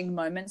 challenging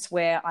moments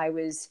where I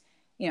was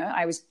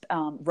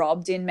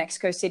robbed in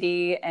Mexico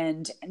City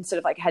and sort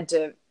of like had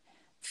to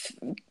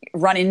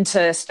run into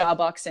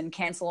Starbucks and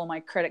cancel all my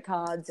credit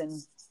cards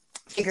and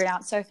figure it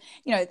out. So,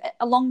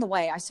 along the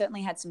way, I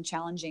certainly had some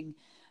challenging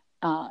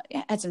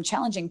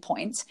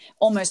points,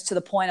 almost to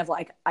the point of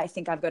like, I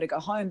think I've got to go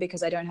home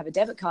because I don't have a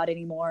debit card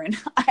anymore and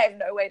I have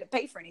no way to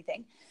pay for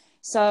anything.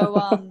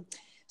 So,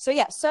 so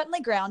yeah,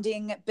 certainly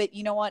grounding, but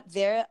you know what?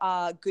 There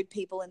are good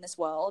people in this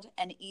world.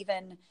 And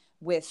even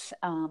with,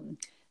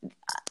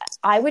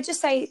 I would just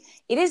say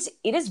it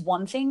is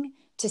one thing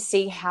to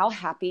see how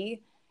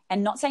happy,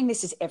 and not saying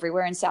this is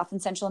everywhere in South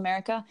and Central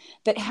America,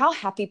 but how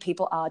happy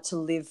people are to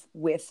live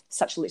with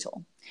such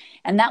little.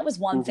 And that was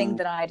one thing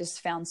that I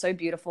just found so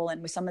beautiful.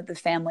 And with some of the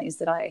families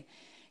that I,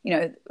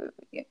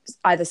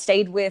 either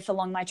stayed with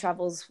along my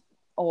travels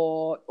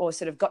or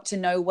sort of got to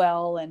know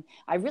well. And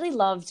I really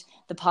loved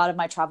the part of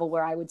my travel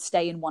where I would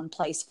stay in one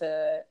place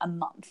for a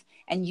month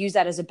and use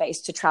that as a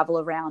base to travel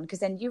around, because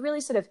then you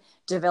really sort of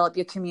develop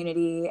your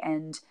community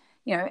and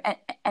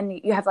and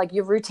you have like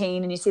your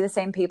routine and you see the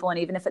same people. And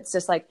even if it's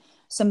just like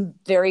some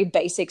very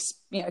basics,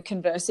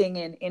 conversing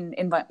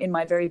in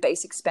my very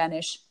basic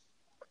Spanish,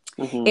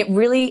 it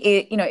really,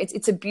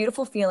 it's a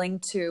beautiful feeling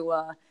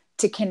to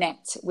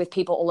connect with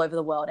people all over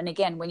the world. And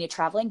again, when you're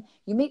traveling,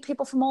 you meet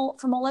people from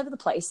all over the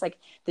place, like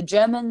the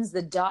Germans,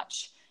 the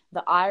Dutch,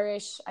 the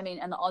Irish, and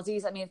the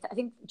Aussies. I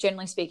think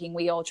generally speaking,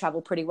 we all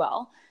travel pretty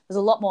well. There's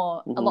a lot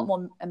more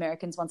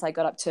Americans once I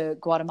got up to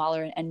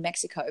Guatemala and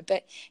Mexico.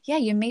 But yeah,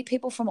 you meet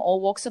people from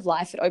all walks of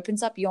life. It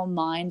opens up your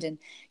mind, and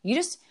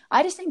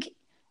I just think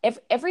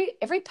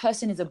every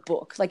person is a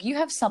book. Like you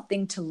have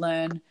something to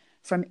learn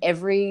from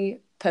every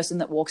person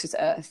that walks this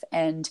earth.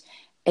 And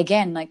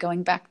again, like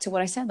going back to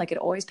what I said, like it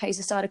always pays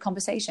to start a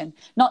conversation.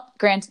 Not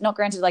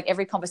granted, like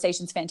every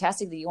conversation is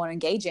fantastic that you want to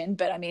engage in,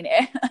 but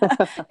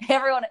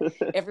everyone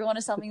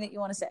has something that you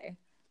want to say.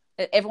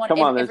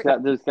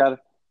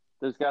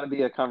 There's got to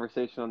be a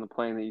conversation on the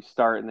plane that you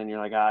start and then you're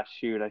like,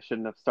 shoot, I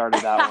shouldn't have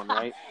started that one,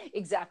 right?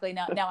 Exactly.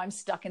 Now I'm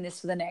stuck in this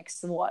for the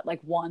next,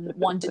 like 1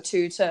 to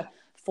 2 to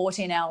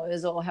 14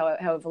 hours or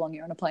however long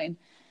you're on a plane.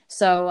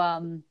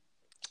 So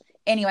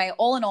anyway,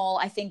 all in all,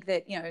 I think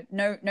that,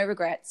 no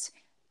regrets.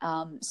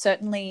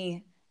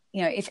 Certainly,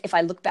 if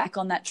I look back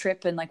on that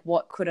trip and like,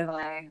 what could have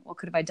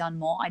I done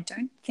more? I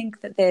don't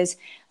think that there's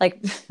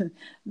like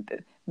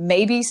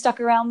maybe stuck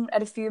around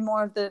at a few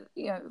more of the,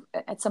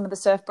 at some of the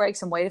surf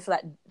breaks and waited for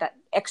that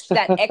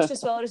extra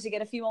swell to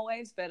get a few more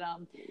waves. But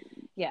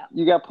yeah.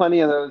 You got plenty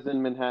of those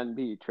in Manhattan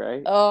Beach,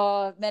 right?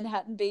 Oh,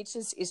 Manhattan Beach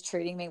is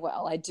treating me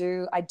well. I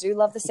do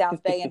love the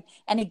South Bay.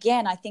 And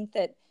again, I think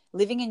that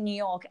living in New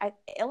York,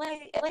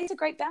 LA is a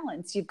great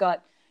balance. You've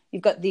got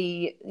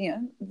the,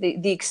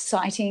 the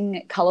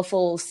exciting,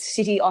 colorful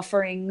city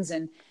offerings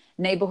and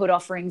neighborhood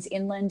offerings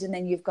inland. And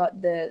then you've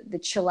got the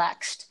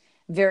chillaxed,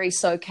 very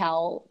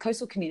SoCal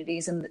coastal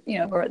communities, and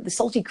where the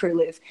Salty crew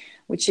live,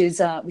 which is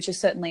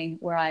certainly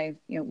where I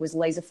was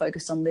laser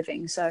focused on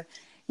living. So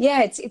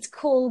yeah, it's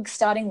cool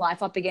starting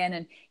life up again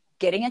and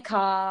getting a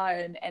car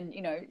and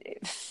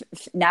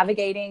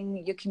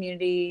navigating your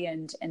community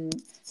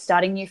and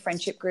starting new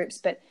friendship groups.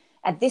 But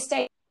at this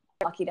stage,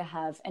 I'm lucky to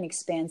have an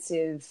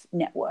expansive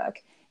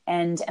network,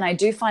 and I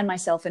do find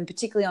myself, and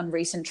particularly on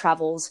recent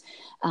travels,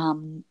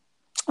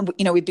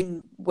 we've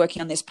been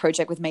working on this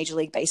project with Major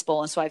League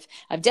Baseball, and so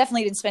I've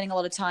definitely been spending a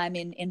lot of time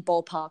in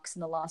ballparks in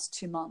the last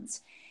 2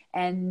 months,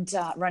 and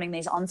running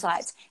these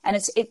on-sites. And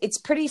it's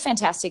pretty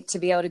fantastic to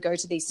be able to go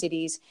to these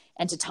cities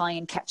and to tie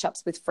in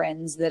catch-ups with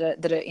friends that are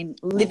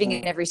living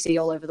in every city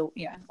all over the,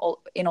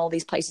 in all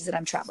these places that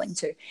I'm traveling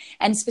to.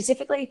 And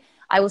specifically,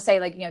 I will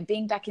say, like,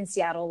 being back in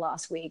Seattle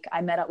last week,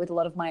 I met up with a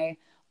lot of my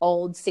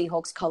old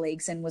Seahawks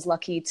colleagues and was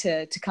lucky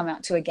to come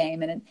out to a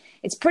game. And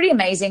it's pretty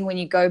amazing when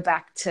you go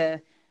back to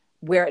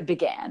where it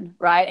began,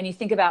 right? And you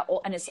think about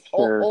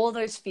all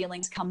those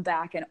feelings come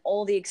back, and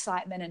all the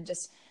excitement, and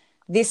just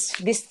this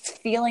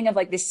feeling of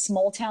like this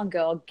small town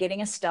girl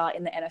getting a start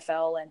in the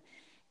NFL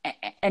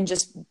and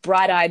just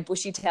bright-eyed,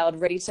 bushy-tailed,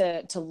 ready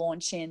to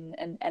launch in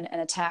and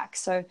attack.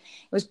 So it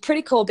was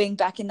pretty cool being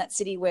back in that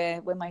city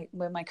where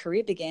my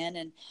career began,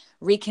 and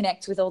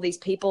reconnect with all these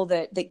people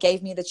that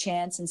gave me the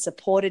chance and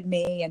supported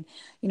me. And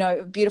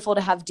beautiful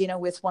to have dinner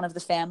with one of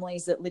the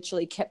families that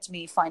literally kept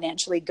me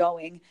financially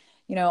going,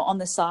 on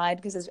the side,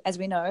 because as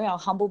we know, our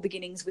humble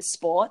beginnings with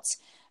sports,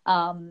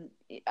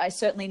 I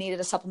certainly needed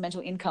a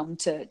supplemental income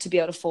to be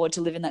able to afford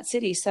to live in that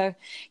city. So,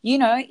 you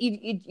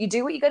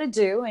do what you got to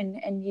do,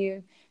 and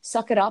you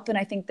suck it up. And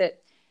I think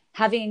that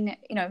having,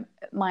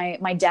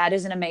 my dad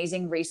is an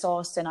amazing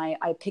resource, and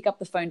I pick up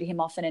the phone to him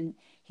often, and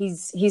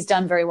he's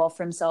done very well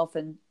for himself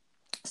and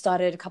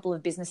started a couple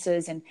of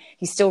businesses, and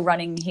he's still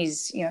running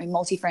his,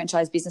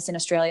 multi-franchise business in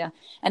Australia.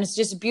 And it's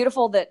just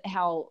beautiful that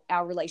how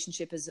our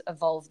relationship has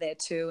evolved there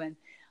too. And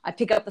I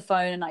pick up the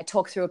phone and I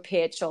talk through a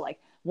pitch, or like,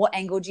 what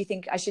angle do you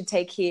think I should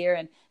take here?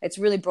 And it's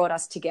really brought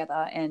us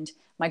together. And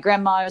my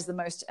grandma is the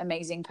most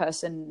amazing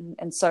person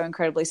and so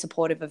incredibly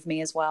supportive of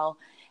me as well.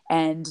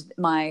 And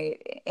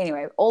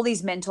all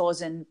these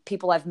mentors and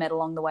people I've met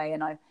along the way.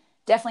 And I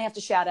definitely have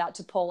to shout out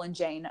to Paul and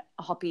Jane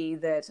Hoppy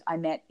that I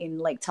met in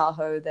Lake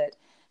Tahoe, that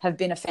have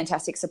been a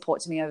fantastic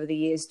support to me over the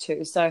years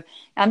too. So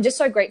I'm just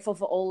so grateful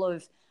for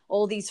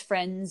all these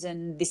friends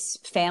and this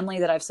family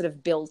that I've sort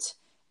of built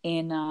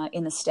in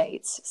the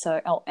States.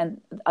 So,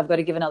 and I've got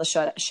to give another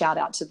shout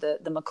out to the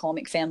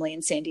McCormick family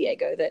in San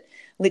Diego that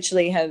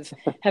literally have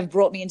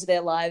brought me into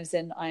their lives.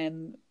 And I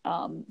am,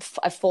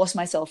 I've forced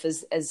myself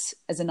as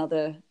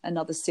another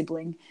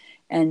sibling,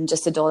 and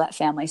just adore that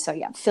family. So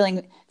yeah,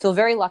 feel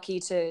very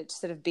lucky to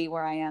sort of be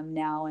where I am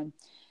now. And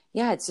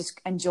yeah, it's just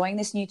enjoying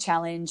this new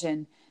challenge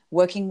and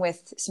working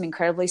with some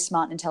incredibly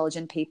smart and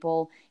intelligent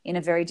people in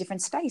a very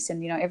different space.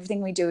 And,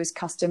 everything we do is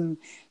custom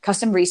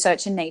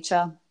research in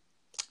nature.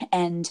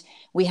 And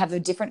we have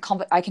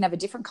I can have a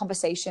different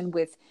conversation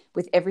with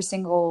every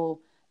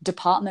single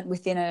department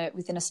within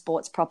a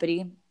sports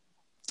property.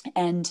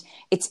 And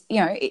it's,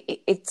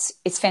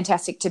 it's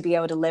fantastic to be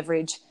able to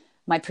leverage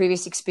my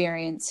previous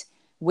experience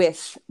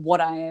with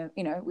what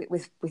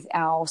with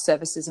our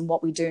services and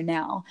what we do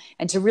now,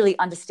 and to really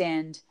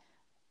understand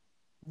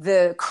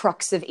the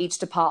crux of each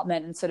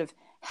department and sort of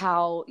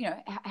how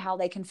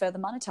they can further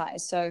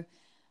monetize. So,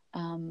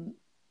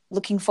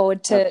 looking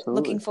forward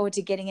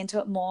to getting into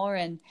it more.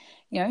 And,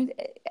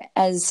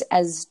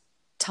 as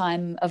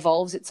time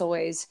evolves, it's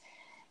always,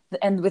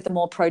 and with the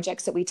more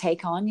projects that we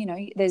take on,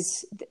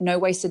 there's no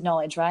wasted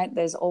knowledge, right?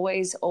 There's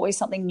always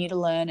something new to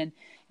learn. And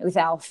with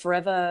our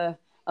forever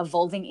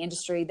evolving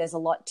industry, there's a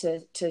lot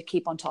to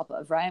keep on top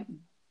of, right?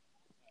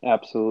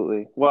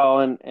 Absolutely. Well,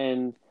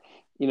 and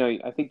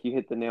I think you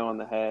hit the nail on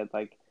the head,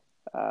 like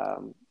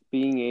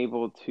being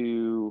able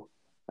to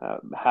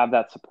have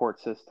that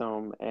support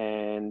system,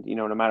 and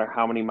no matter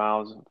how many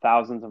miles,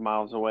 thousands of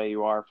miles away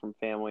you are from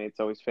family, it's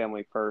always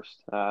family first.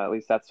 At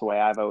least that's the way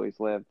I've always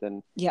lived.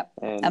 And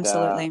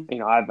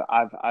absolutely.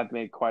 I've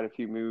made quite a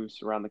few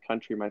moves around the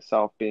country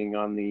myself, being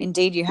on the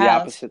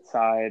opposite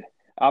side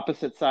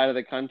of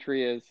the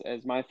country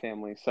as my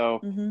family. So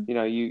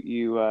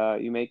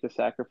you make the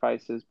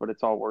sacrifices, but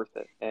it's all worth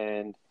it.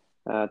 And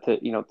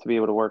to be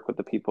able to work with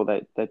the people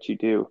that you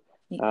do.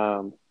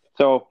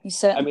 So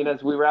I mean,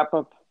 as we wrap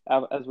up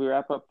as we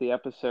wrap up the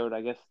episode,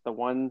 I guess the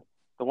one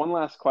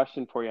last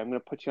question for you. I'm going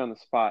to put you on the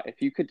spot.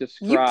 If you could You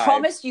describe,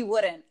 promised you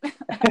wouldn't.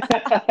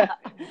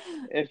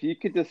 if you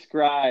could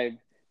describe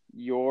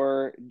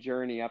your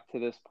journey up to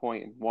this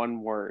point in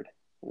one word,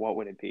 what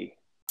would it be?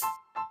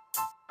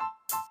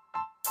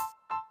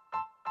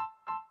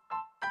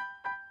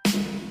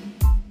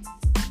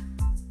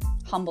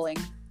 Humbling.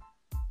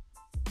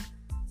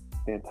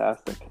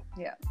 Fantastic.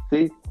 Yeah.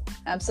 See,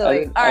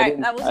 Absolutely. All right,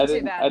 that wasn't too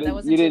I bad. didn't, That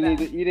wasn't you too didn't bad.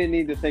 need to, you didn't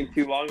need to think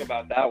too long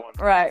about that one.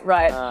 Right,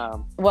 right.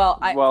 Well,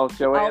 Well,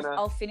 Joanna,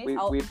 I'll finish.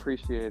 we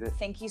appreciate it.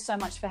 Thank you so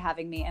much for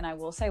having me. And I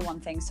will say one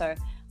thing. So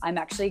I'm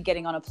actually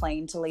getting on a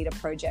plane to lead a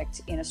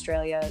project in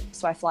Australia.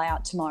 So I fly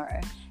out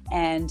tomorrow.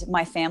 And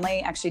my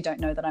family actually don't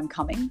know that I'm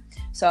coming.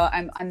 So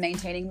I'm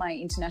maintaining my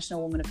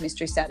International Woman of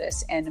Mystery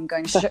status, and I'm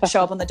going to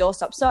show up on the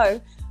doorstep.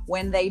 So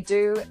when they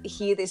do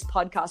hear this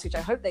podcast, which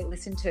I hope they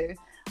listen to,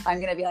 I'm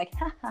going to be like,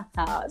 ha ha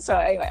ha. So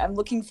anyway, I'm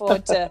looking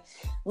forward to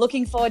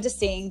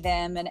seeing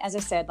them. And as I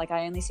said, like,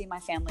 I only see my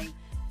family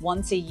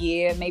once a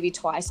year, maybe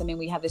twice. I mean,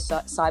 we have this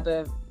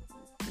cyber,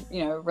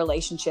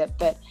 relationship,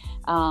 but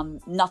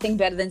nothing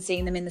better than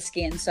seeing them in the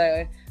skin.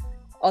 So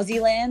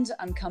Aussie land,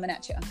 I'm coming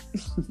at you.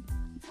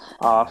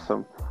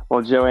 Awesome.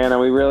 Well, Joanna,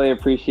 we really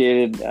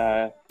appreciated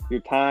your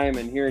time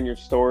and hearing your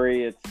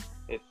story.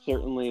 It's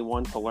certainly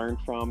one to learn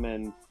from.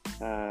 And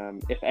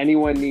if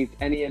anyone needs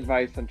any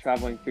advice on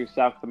traveling through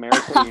South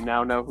America, you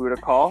now know who to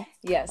call.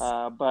 Yes.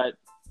 But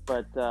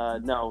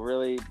no,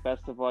 really,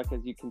 best of luck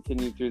as you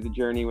continue through the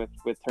journey with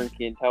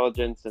Turnkey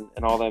Intelligence and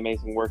all the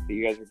amazing work that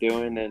you guys are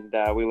doing. And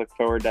we look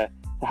forward to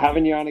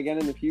having you on again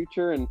in the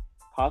future, and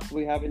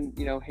possibly having,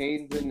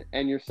 Haynes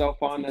and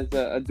yourself on as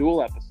a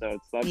dual episode.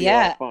 So that'd be a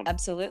lot of fun.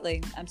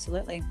 Absolutely.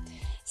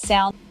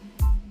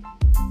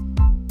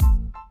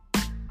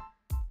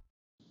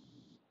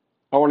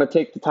 I want to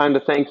take the time to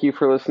thank you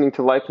for listening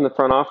to Life in the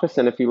Front Office.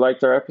 And if you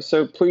liked our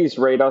episode, please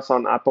rate us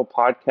on Apple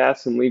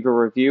Podcasts and leave a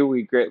review.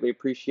 We greatly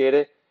appreciate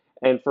it.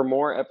 And for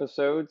more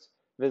episodes,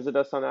 visit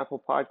us on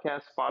Apple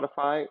Podcasts,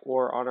 Spotify,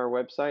 or on our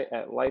website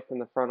at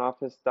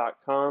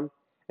lifeinthefrontoffice.com.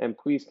 And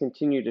please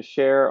continue to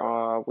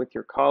share with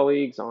your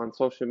colleagues on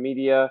social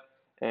media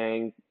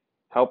and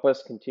help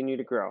us continue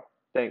to grow.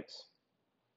 Thanks.